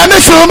 when you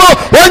meet you more,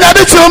 when you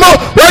meet you more,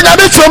 when you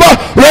meet you more,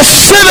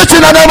 receive it in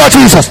the name of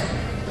Jesus.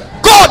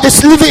 God is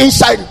living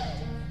inside you.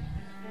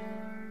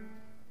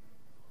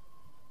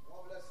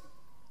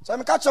 So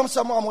I'm catching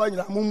someone when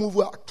you move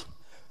out.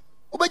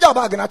 Obey your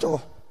bag at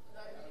all.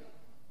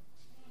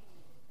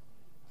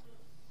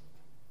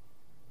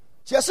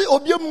 You see,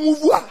 Obi move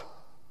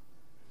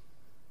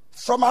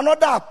from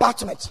another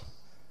apartment.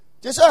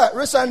 They say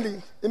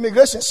recently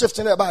immigration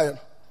shifting the buyer.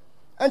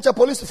 Enter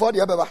police for the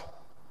other.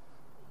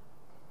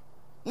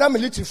 Now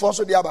military force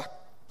the other.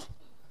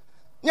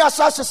 Near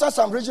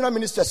some regional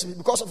ministers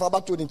because of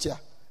about 20 years.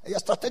 A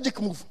strategic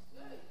move.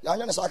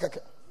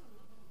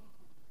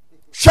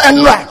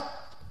 Shenra.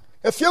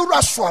 If you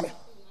rush for me,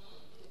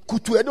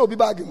 could to Edo be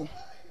bagging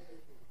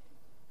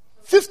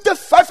 50,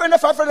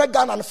 500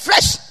 gun and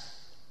fresh.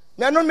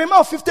 Now, no, me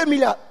 50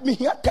 million, me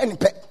here 10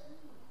 pet.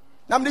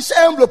 Now, the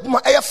same envelope,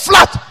 my air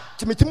flat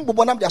to me, Tim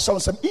Bobonam, there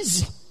sounds some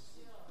easy.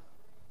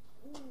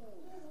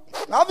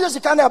 Now,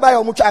 obviously, can't buy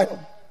a much item.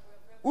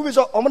 Who is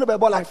on the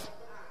Bible life?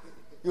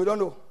 You don't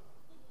know.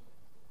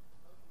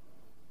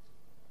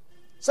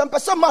 Some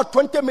person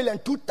 20 million,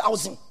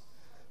 2,000.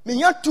 Me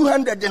here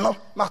 200, you know,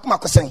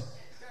 Mark saying.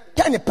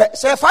 10 pet,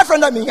 say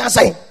 500 me here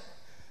saying.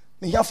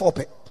 Me here 4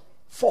 pet.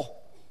 4.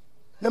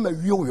 Let me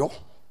yo.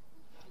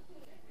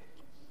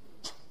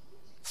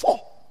 4.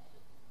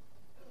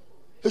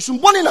 It's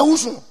born in a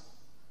house.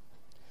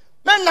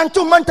 Men and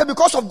 2 months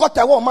because of God,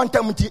 I want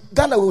man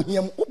Ghana will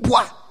hear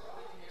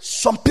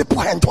some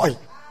people enjoy.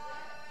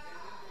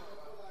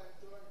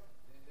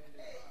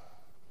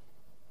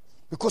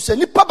 Because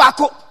any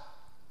pabako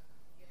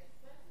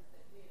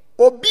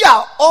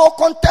Obia all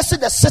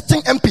contested the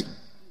sitting MP.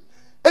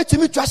 It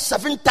me just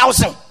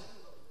 7,000.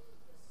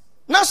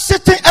 Now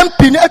sitting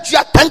MP now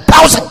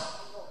 10,000.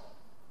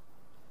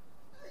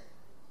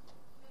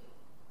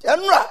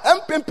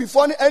 MP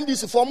for the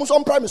NDC for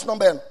some premise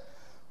number.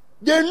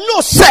 They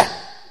know, sir,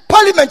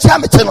 Parliament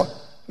Hamitano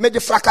made the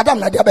fracadam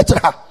na dia better.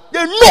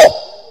 They know.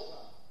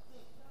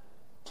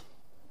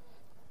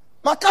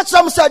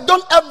 Makacham said,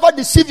 don't ever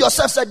deceive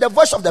yourself. Said the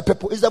voice of the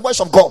people is the voice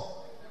of God.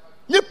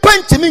 You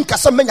paint to me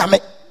kasa menyame.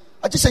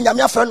 I just say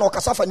nyame friend or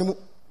kasa fanimu.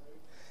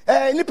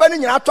 Ni penny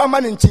ni atwa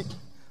man nti.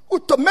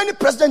 Uto many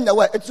presidents in the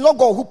world. It's not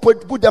God who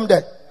put them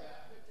there.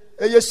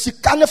 You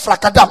sikane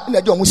fracadam in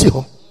the omusi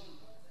ho.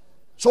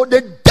 So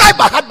they die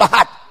by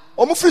heart.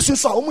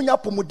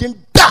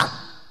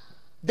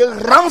 They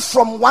run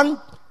from one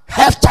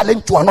health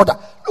challenge to another.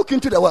 Look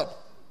into the world.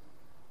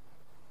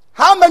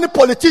 How many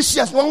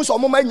politicians want to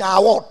win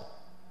award?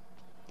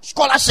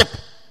 Scholarship.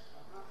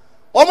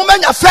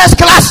 First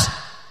class.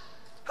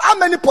 How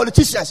many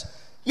politicians?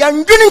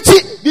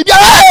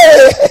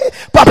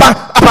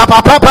 Papa.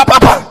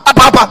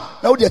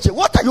 Now,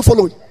 what are you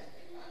following?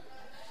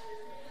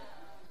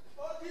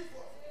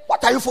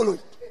 What are you following?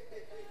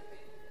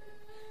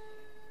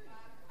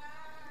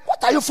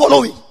 What are you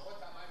following?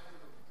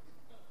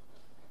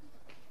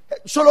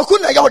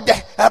 Solokuna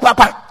yode,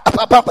 papa.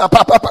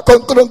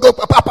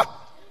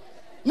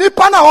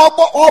 Nipana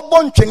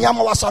obo nchenya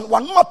mawasan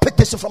one more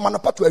petition from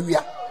anapa to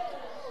area.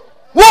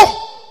 Wo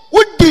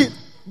would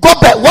go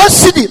back one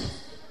city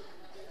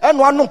and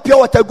one no pure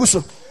water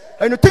guso.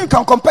 And you think you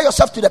can compare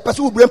yourself to the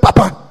person who bring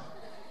papa.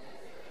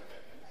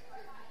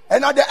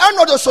 And at the end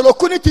of the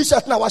Solokuni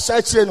t-shirt now was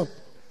saying,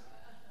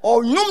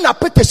 or num na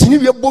petition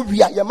you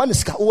bovia your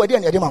maniska over there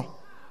near the man.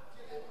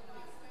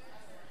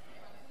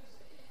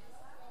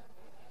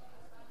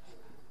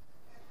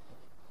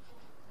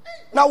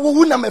 Now we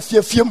will not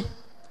film.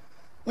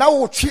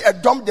 Now we treat a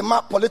dumb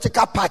the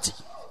political party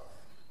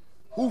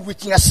who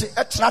witness it.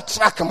 It's not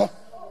track mo.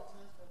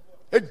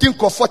 A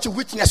dink of 40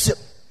 witness it.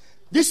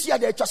 This year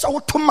they just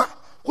Hutuma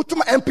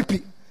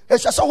MPP. They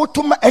just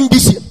Hutuma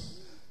NDC.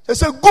 They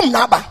say gum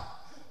naba,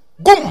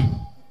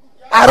 gum.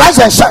 Arise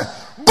and shine.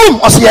 Gum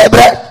osi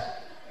bread.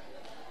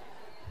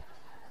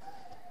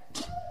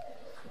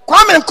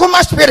 Kwame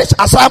Nkrumah spirit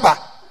asaba.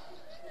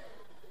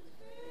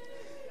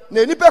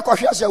 Ne nipa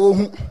kohwe ase wo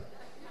hu.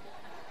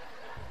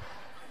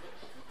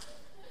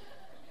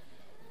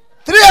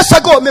 3 years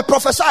ago me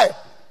prophesy.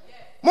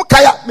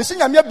 Mukaya me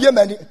sinya me bia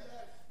mani.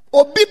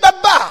 Obi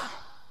baba.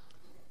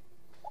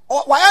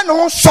 Why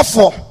no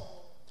suffer.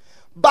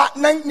 But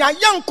na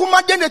yan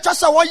Nkrumah de ne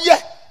twasa wo ye.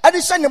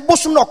 Ade se ne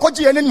bosum na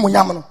okoje ye ne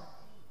munyam no.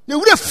 Ne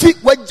wure fi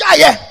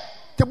wajaye.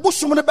 Te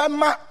bosum ne be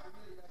ma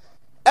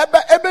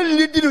ebe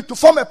leading to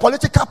form a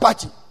political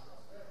party.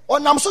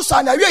 On am so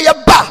sana we ye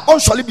ba on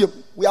solibium.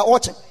 We are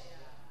watching.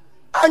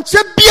 And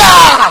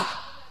Chebia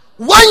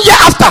 1 year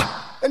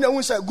after, and then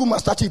we say Guma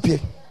started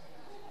pay.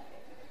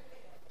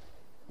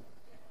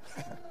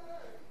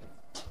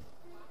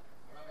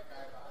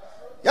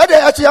 Yeah, they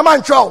are a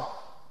man show.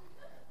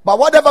 But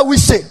whatever we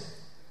say,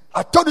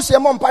 I told you say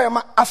Empire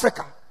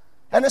Africa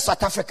and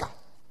South Africa.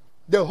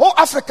 The whole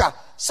Africa,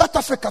 South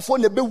Africa for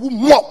the be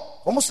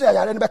more. Almost say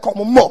I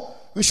become more.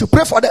 We should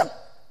pray for them.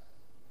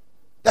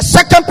 The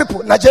second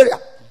people, Nigeria.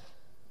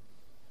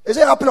 Is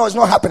it happening or is it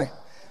not happening?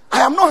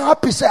 I am not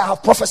happy say I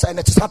have prophesied and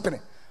it is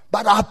happening.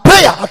 But our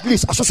prayer at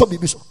least I should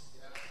be so.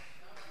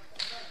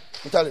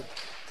 I tell you.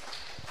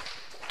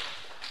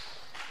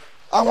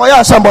 And why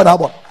are somebody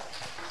about?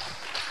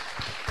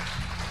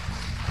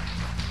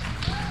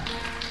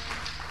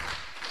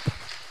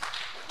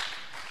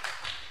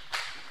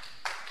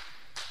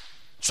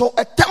 So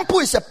a temple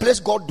is a place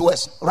God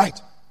dwells, right?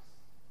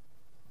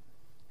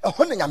 A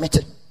honey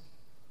nyamete.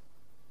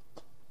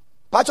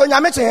 Pacho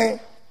nyamete.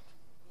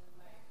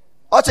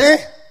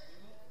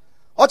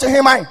 Ote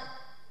he mine.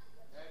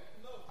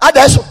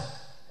 Adeso.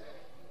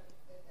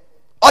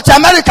 Ote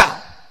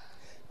America.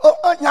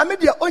 Nyame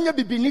dia onye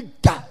bibini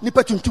da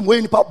nipa tuntum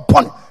we nipa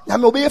bon.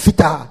 Nyame obeye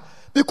fita.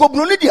 Because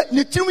broni dia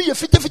ni timu ye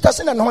fita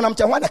se na no nam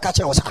che ho na ka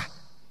kire wo sa.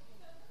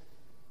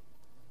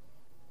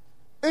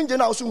 Enje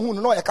na osu hu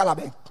no ye kala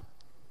ben.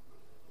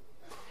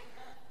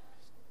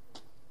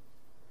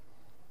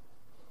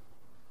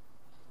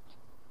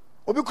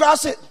 Obi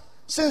cross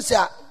since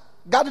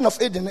Garden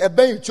of Eden a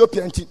ben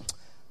Ethiopian tea.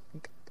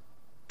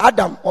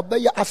 Adam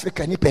obey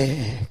Africa ni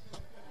pe.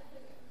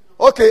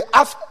 Okay,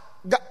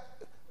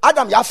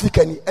 Adam ya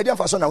Africa ni e dey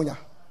for so na unya.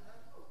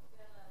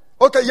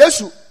 Okay,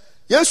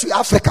 Yesu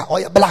Africa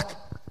or black.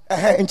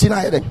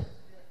 Intina eden.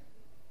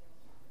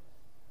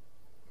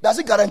 Does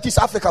it guarantee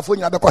Africa for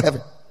you be call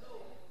heaven?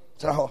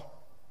 Tell her.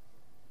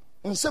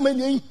 Nsema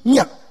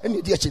nya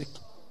ene di akiri.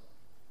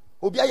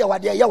 Obi aye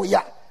wade ya wo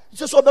ya.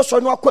 So be so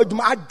no akwa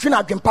adwuma adwena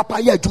adwen papa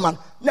ya adwuma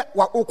na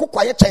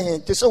okokwa ye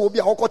ten te se obi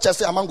a okọ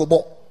chese amango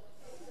bo.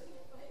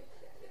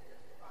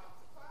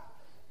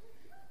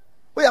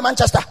 We are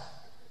Manchester.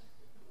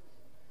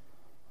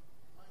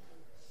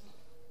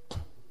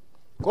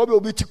 Ko be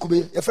obi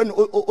tikube ye friend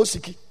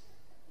osiki.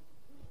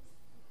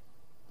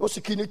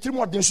 Osiki ni tiri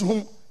mo den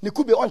suhum ni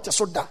kube on te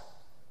so da.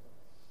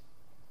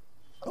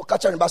 O ka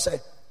cha ni ba say.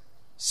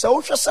 Se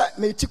wo hwe se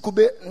me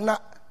tikube na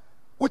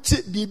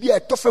uti bibi a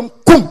tofem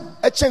kum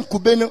echen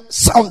kube no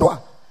sound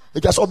wa e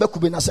just obe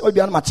kube na se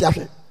obi an mate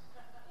ahwe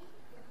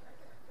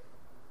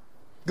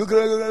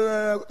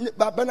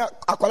ba bana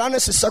akola na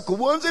sisa ko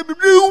won se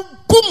bibi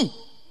kum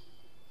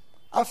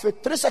after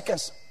 3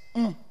 seconds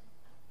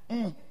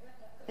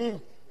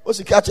o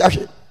si kiati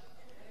ahwe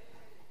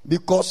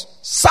because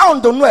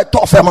sound no e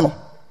tofem no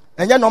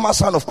enye normal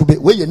sound of kube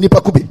we ye nipa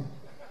kube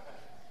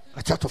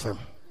a chat of him.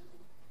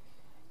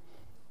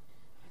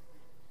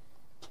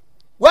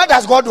 Where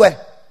does God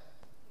dwell?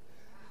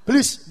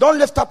 Please don't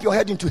lift up your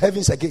head into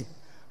heavens again.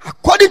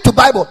 According to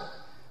Bible,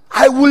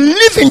 I will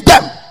live in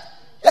them.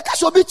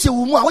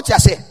 What you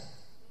say?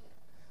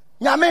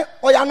 Nyame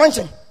or your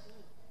anointing.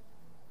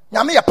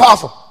 Nyame you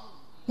powerful.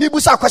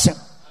 Nibusa question.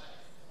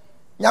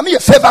 Nyame you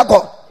favor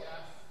God.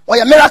 Or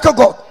your miracle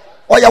God.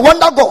 Or your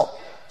wonder God.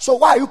 So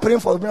why are you praying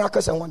for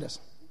miracles and wonders?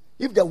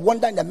 If the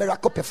wonder and the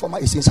miracle performer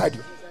is inside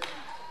you.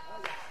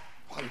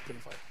 Why are you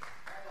praying for it?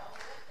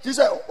 She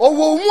said,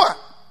 oh,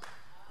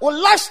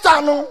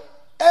 lifestyle no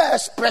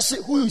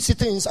expressing who is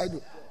sitting inside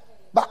you.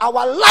 But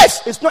our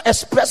life is not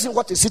expressing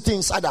what is sitting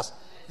inside us.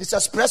 It's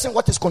expressing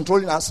what is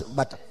controlling us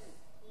better.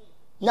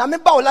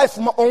 Nyame ba life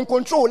on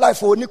control life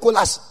for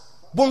Nicholas.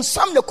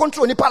 Bonsam the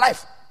control nipa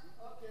life.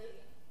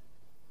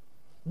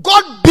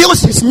 God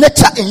builds his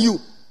nature in you.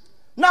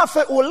 Now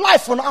for our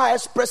life on our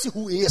expressing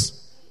who he is.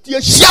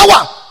 The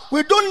shower.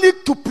 We don't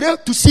need to pray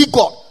to see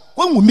God.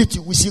 When we meet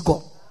you, we see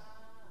God.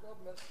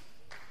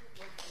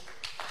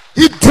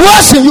 He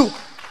dwells in you.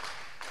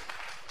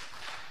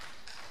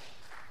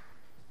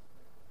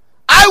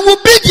 I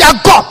will be their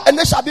God and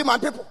they shall be my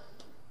people.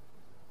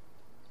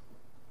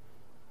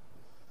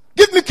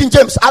 Give me King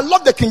James. I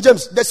love the King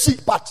James, the C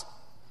part.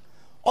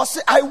 Or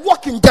say, I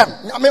walk in them.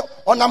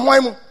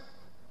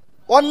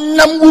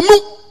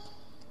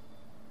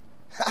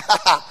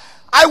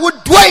 I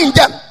would dwell in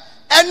them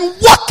and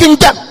walk in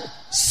them.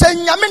 Say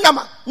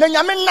Yaminama,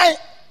 Nayaminai,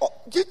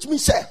 teach me,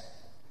 say,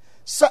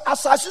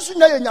 Assassin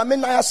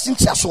Yamina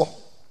Cynthia so.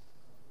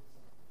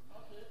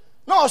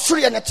 No,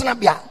 Suri and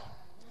Etanabia.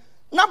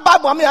 Not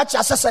Bible, me at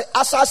Assassin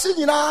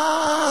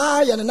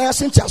Yana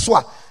Cynthia so.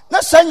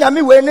 Not saying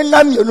Yami when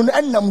Namu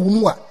and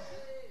Namua.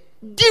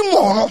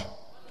 Demon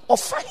of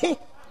fire.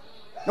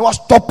 No, I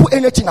stop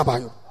anything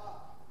about you.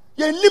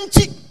 Ye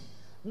nimti,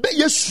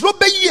 ye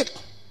slobe ye.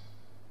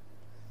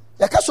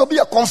 There can be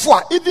a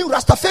comfort. Even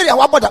Rastafari,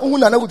 how about that?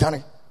 Una no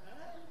done.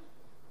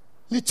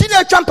 The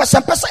teenage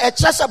person, a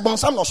chest of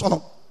bonsam no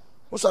sono.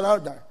 Who's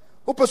around there?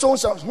 Who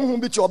persons who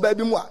beat your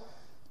baby more?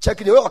 Check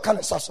the way or can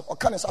assassin or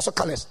can assassin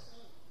callous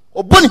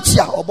or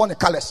bonitia or bonnet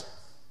callous.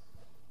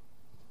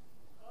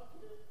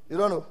 You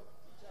don't know.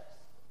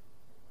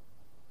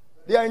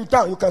 They are in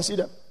town, you can see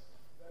them.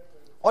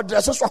 Or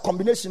there's also a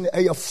combination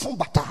of fun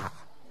bata.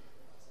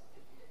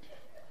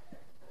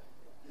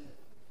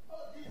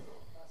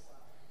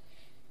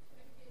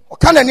 Or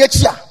can an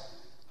nature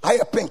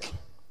higher pink,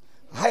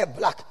 higher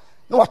black,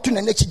 no two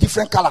nature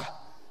different color.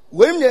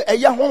 When a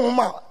young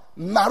woman,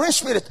 marine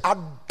spirit, I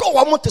don't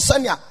want to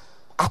send you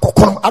a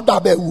cocoon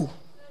adabe.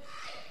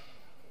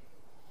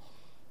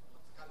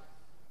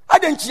 I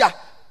didn't hear.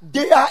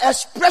 They are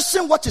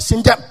expressing what is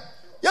in them.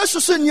 Yes, you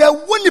see, near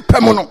one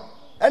permanent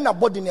and a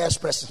body near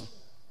expressing.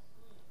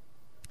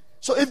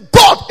 So if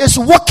God is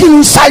working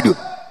inside you,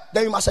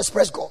 then you must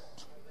express God.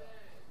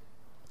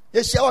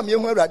 Yes, you are me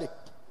ready.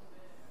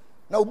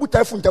 Now, put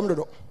time from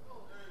them.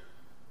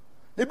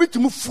 They beat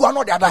me for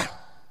another day.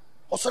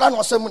 Or so that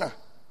was semina.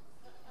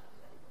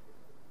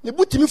 They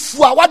put me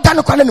for what done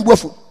a can and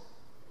waffle.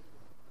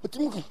 But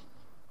you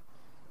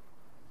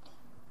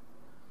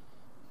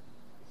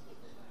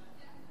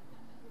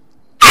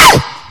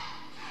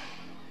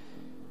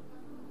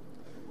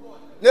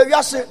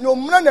no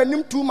man and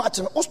him too much.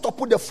 Or stop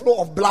the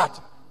flow of blood.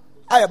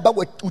 I about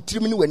what 3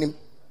 minutes when him.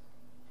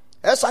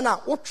 Yes, I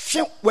know what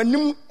when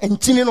him and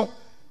Tinino.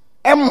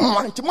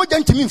 To more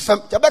than to me,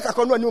 Rebecca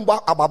can know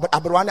about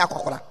Abrana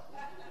Cocola.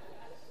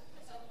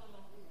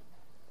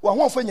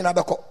 One thing in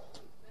Abaco.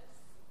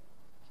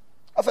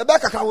 Of a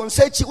back, I won't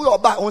say she will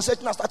buy on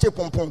such not start a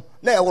pompon,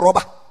 nay,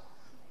 robber.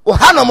 O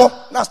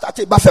Hanamo, not start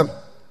a buffem.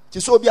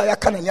 To so be a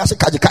can and Yasa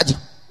Kaji.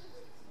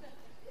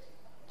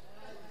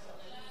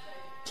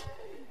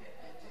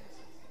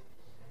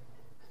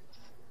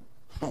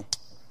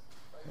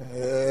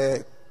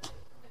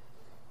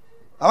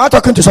 Am I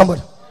talking to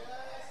somebody?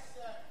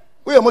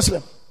 We are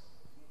Muslim.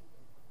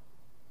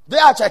 They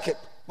are checking.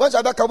 Once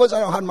I back up,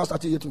 I had master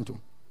eating too.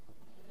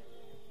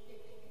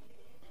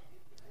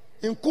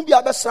 In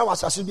Kumbia Bessa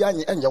was a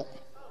Subian angel.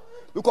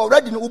 Because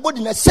already in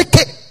Ubodi na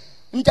seke,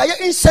 entire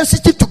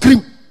insensitive to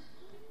cream.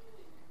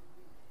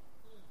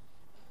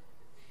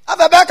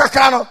 Ava back a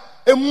crano,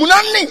 a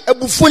munani, a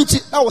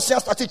buffunti, now was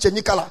started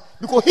Nicola,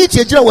 because he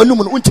changed when no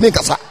one went to make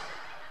us.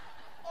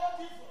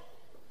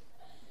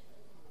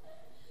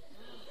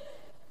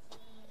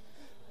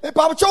 A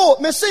Pacho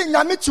may say,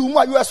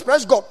 Namitu, you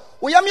express God.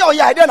 We am your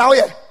yard, then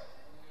I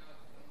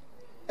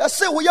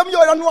say, we am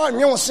your one,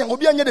 you sing, will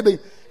be on your debate.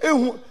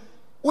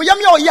 We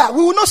am your yard,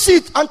 we will not see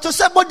it until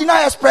somebody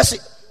deny express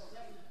it.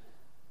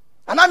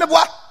 And I know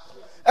what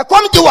a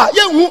committee,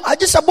 you, I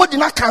just about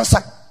deny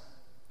cancer.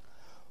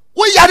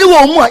 We are the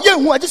one,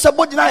 you, I just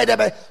about deny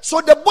it.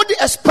 So the body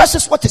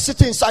expresses what is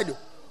sitting inside you.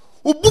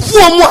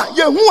 Ubufu,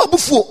 you, who are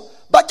bufu,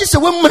 but this is a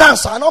woman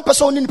answer, and all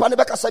person in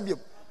Panabaka Sabium.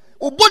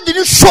 Ubod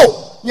didn't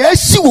show.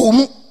 Yes,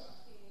 you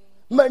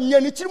man,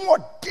 you more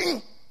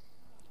ding.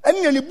 And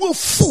you will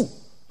fool.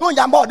 No,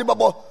 you're about the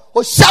bubble.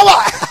 Oh,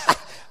 shower.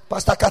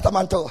 Pastor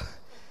Catamanto.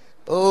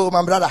 Oh,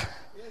 my brother.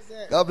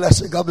 Yes, God bless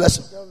you. God bless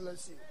you. God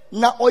bless you.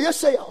 Now, oh, you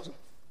say,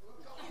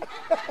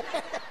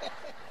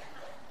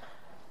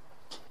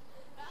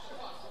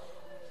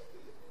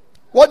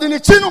 what did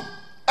you know?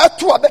 At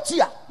 2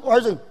 Betia. What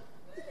is it?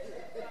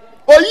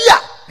 Oh,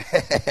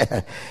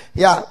 yeah.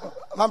 Yeah,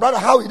 my brother,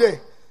 how are you there?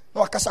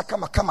 No akasa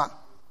kama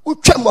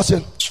utwem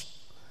wose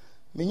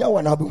menya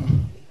wanabu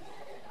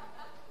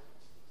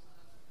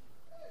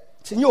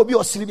tinye obi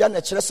osiribia na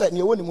kire se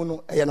ne woni mu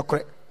no eye no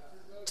kore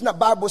tina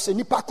Bible say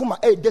nipa kuma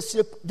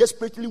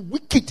desperately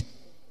wicked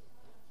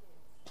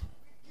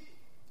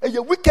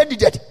wicked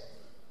dead.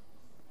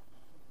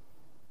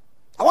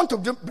 I want to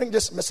bring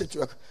this message to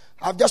you.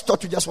 I've just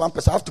talked to just one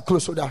person. I have to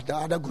close so that the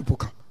other group will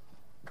come.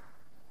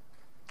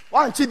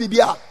 One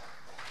TBBA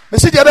me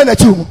see the na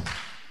chiu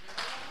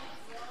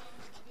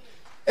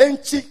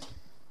Enti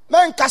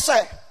men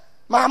kase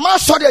mama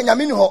sorry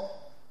nyamini ho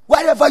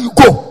wherever you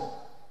go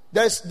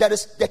there is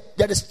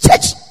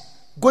church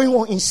going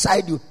on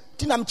inside you.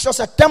 Tinam church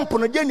a temple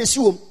no dey nesi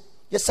wom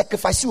ye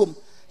sacrifice wom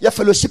ye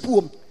fellowship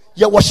wom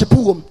ye worship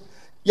wom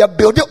ye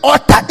build the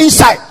altar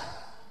inside.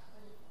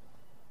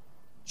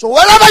 So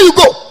wherever you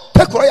go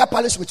take Royal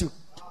Palace with you.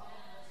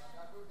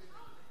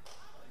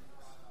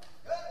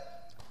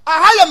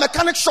 I have a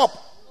mechanic shop.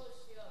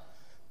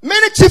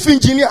 Many chief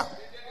engineer.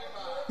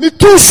 Me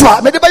too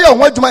sure. Me de buy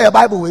one to my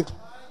Bible way.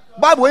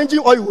 Bible engine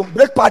oil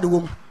brake pad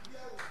woman.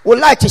 We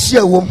like to see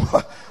a woman.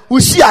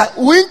 We see a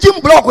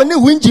engine block when the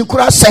engine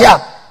could say,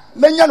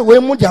 Menyan way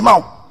mu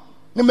diamond.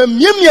 Ne me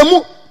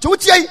miemu to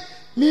tie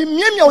me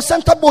miemu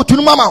center boat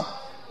to mama.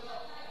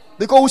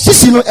 Because we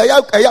see no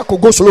eya ko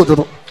go slow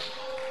do.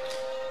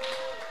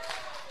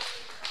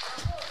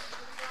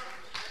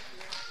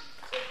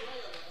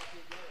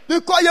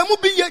 Because you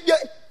be ye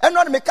and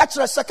not me catch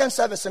a second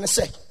service and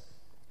say.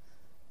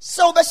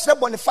 So be sre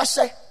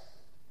Boniface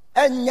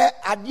enye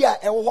adia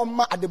e wo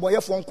ma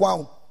adeboyefo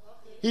nkwa.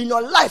 In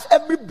your life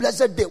every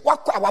blessed day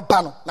what our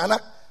banner nana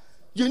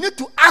you need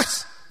to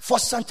ask for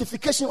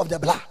sanctification of the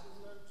blood.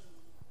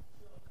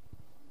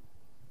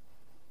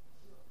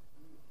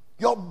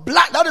 Your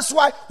blood, that is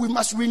why we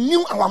must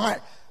renew our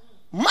mind.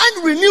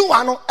 Mind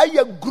renewal and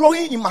you're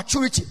growing in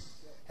maturity.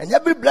 And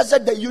every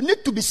blessed day you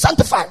need to be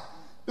sanctified.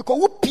 Because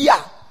we pia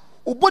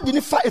ubodi ni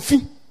fa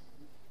efi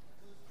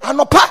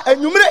anopa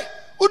enumre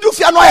udu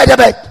fi ano ayede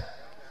be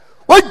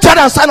wo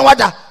jada nsan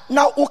wada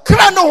na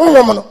ukra no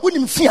honhom no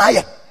unim fi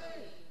aye.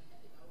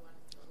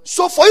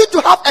 So for you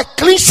to have a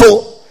clean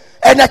soul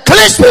and a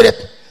clean spirit,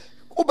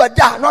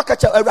 ubada no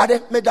akacha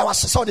awrade me da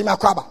wasese odi me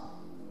akwaba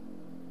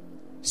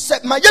se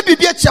ma ye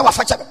bibie tia wa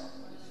facha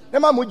me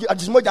ma moji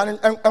adismoja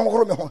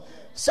enhoro me ho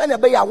se na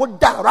be ya wo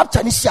da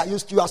rapture ni sia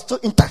you are still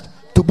intact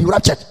to be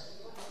raptured.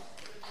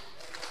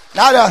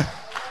 Now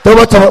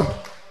Tobo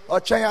o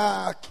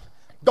chaya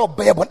do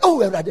bebon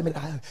awrade me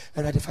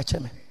awrade facha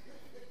me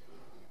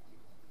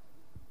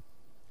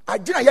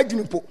adina ya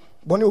dwunipo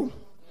bone o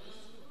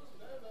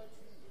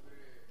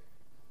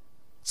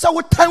so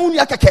we tan uni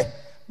akeke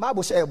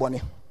Bible say e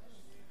bone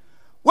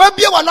we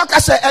bie wa no ka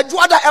say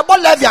eduada e bo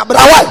levy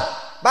abrawal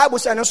Bible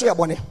say no so ye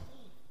bone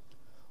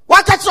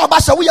wa ka tire oba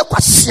say we ye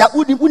kwasia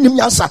unim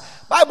nyansa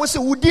Bible say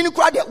wudi ni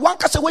kura de wan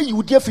ka say we yi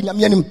wudi afi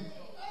nyame anim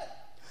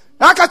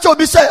na ka tire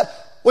obi say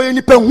we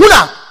ni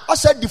penhuna o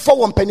say before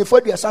one penny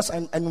for the assas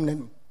enum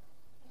nanim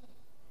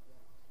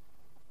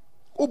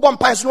u bom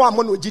pans no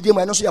amon ogidie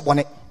ma no so ye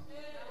bone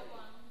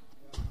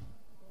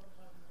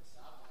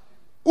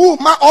u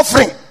ma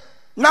offering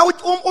now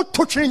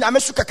to train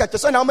amesu kakete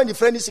say na many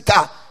friends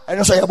sika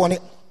eno so ye bone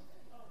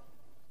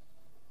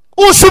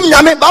o sum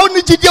nyame ba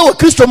oni gidie wo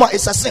Kristo ma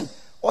is a sin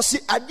o si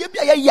ade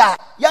bia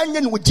ya nye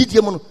no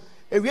gidie mu no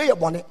ewie ye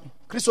bone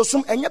Kristo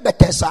sum enye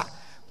betesa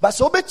ba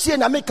se obetie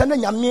na meka na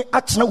nyame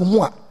atena wo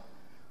mu a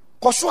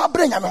koso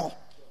abre nyame ho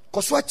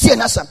koso atie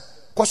na sam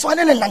koso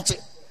ane ne nante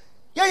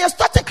ye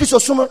started Kristo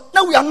sum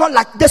now we are not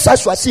like this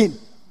as we are seeing.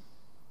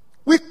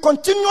 We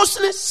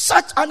continuously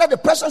search under the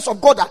presence of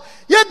God.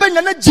 Ye ben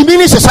na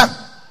jimini sesa.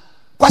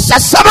 Kwasa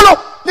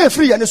sabelo na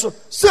free ya so.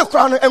 Se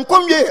kra no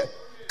enkom ye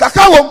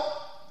kakawom.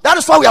 That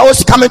is why we are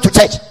always coming to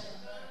church.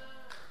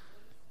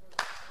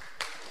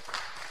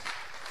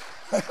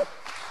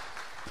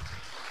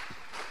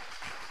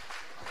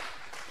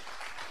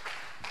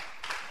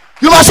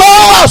 You must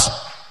always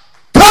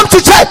come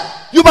to church.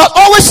 You must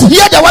always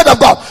hear the word of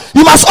God.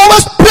 You must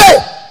always pray.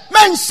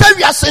 Men say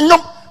we are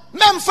senyom.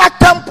 Men fa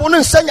temple no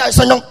senya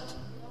senyom.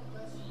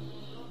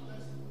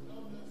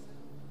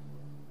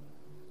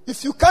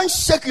 If you can't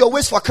shake your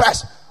waist for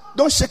Christ,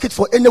 don't shake it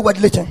for any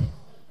worldly thing.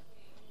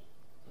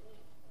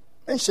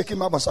 And shake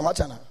him up on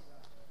Samatana.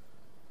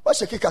 What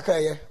shake it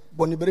kakaye?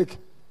 Bonnie break.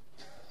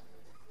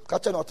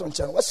 Catch not on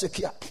channel. What's shake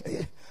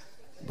it?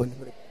 Bonnie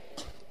break.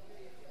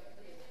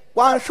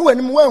 One show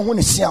anyone who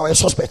is see our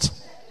suspect.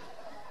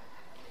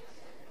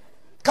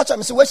 Catch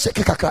him say, what's shake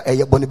it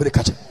kakaye? Bonnie break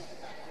catch.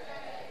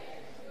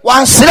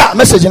 One sira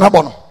message in a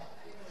bono.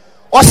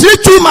 Or see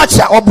too much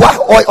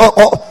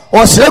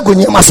or say good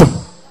near muscle.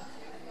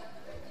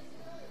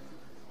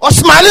 Or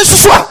smiling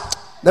so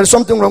there is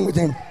something wrong with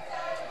him.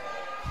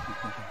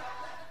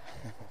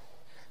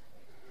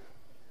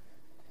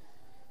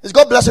 Is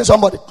God blessing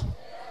somebody?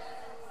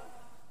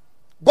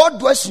 God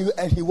dwells in you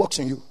and he works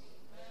in you.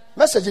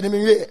 Message in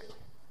me,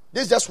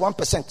 this is just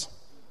 1%.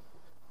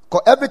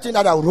 Because everything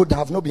that I wrote I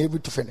have not been able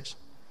to finish.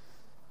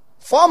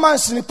 4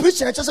 months in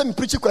preaching, I just said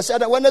preaching question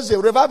that Wednesday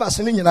revival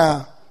singing in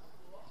a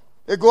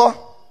go.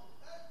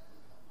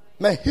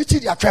 Me hit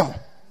it ya trem.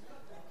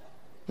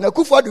 Na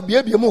kufa do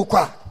bia mu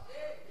kwa.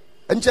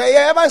 And you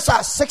ever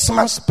saw 6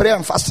 months prayer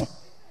and fasting.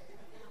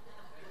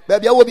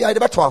 Baby, I will be at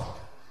the 12.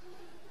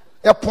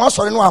 A point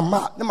or no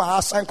ma, no ma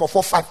sign for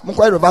 5.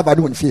 Munko revival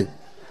do in fear.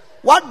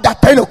 What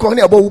that kind of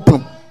corner about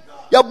open?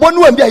 Your bone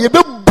will be a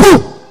big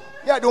boo.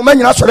 Yeah, the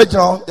man is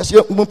original. Yes,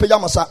 you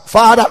Mumpayamasa.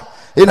 Father,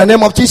 in the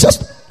name of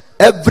Jesus,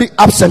 every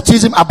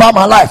absenteeism about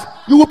my life,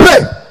 you will pray.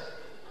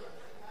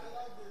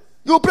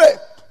 You will pray.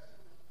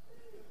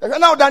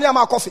 Now, Daniel,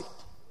 my coffee.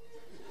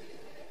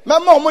 My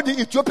mom would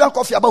the Ethiopian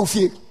coffee about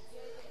fear.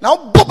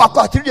 Now,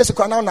 Boba 3 years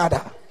ago, now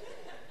nada.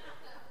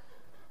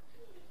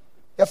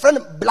 Your friend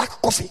black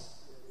coffee.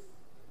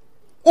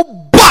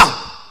 Uba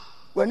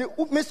when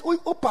you miss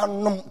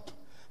open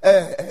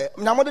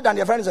no more than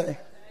your friends, eh?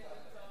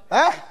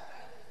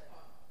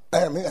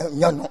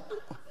 No,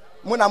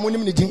 Mona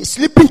Munim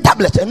sleeping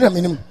tablet and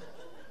minimum.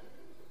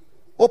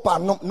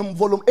 Open num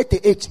volume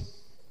 88.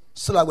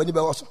 Still like when you be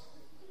also.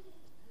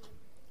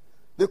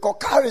 Because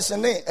carries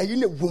in there, and you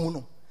know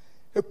woman.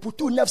 A put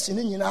two nerves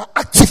in you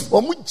active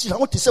or much. I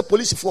want to say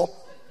police for.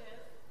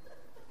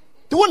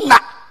 Do one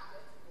not.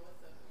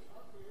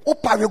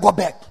 Opa we go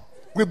back.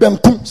 We been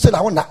tum say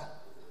I want that.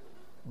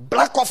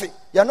 Black coffee.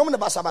 Ya no me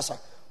basa basa.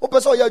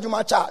 Opa so ya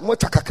juma cha no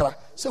twakakra.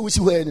 Say we see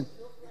where ni.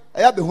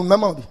 Aya be hu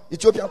mema bi.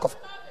 Ethiopian coffee.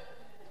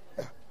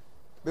 Yeah.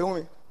 Be hu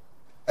me.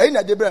 Ayi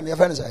na de bra me ya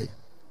fa ne sai.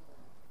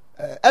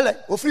 Ele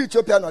o free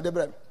Ethiopia no de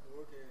bra me.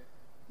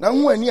 Na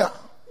hu ani a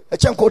e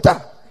chen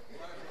kota.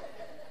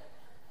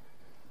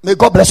 May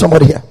God bless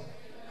somebody here.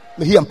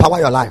 May He empower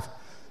your life.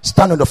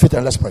 Stand on your feet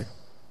and let's pray.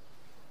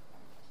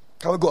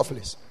 Can we go off,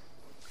 please?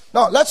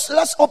 Now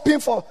let's open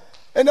for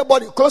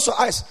anybody. Close your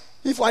eyes.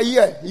 If you are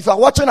here, if you are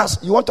watching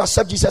us, you want to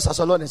accept Jesus as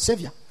your Lord and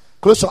Savior.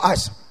 Close your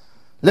eyes.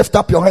 Lift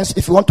up your hands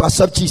if you want to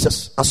accept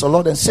Jesus as your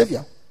Lord and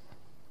Savior.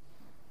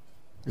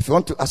 If you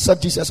want to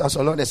accept Jesus as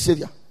your Lord and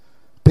Savior,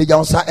 pay your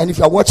answer. And if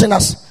you are watching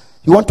us,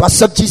 you want to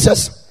accept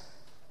Jesus.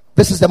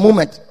 This is the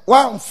moment.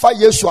 5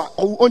 years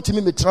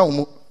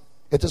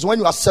it is when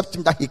you accept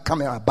Him that He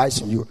comes and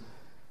abides in you.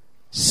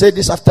 Say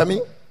this after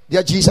me.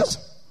 Dear Jesus,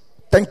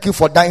 thank you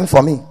for dying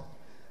for me.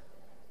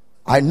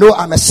 I know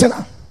I'm a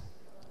sinner.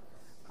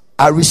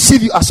 I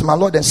receive you as my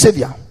Lord and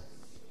Savior.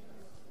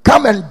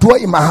 Come and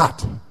dwell in my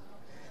heart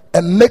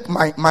and make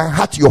my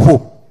heart your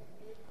home.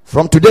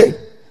 From today,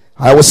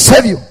 I will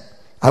serve you.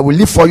 I will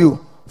live for you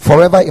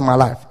forever in my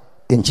life.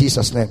 In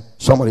Jesus' name.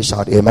 Somebody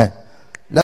shout amen.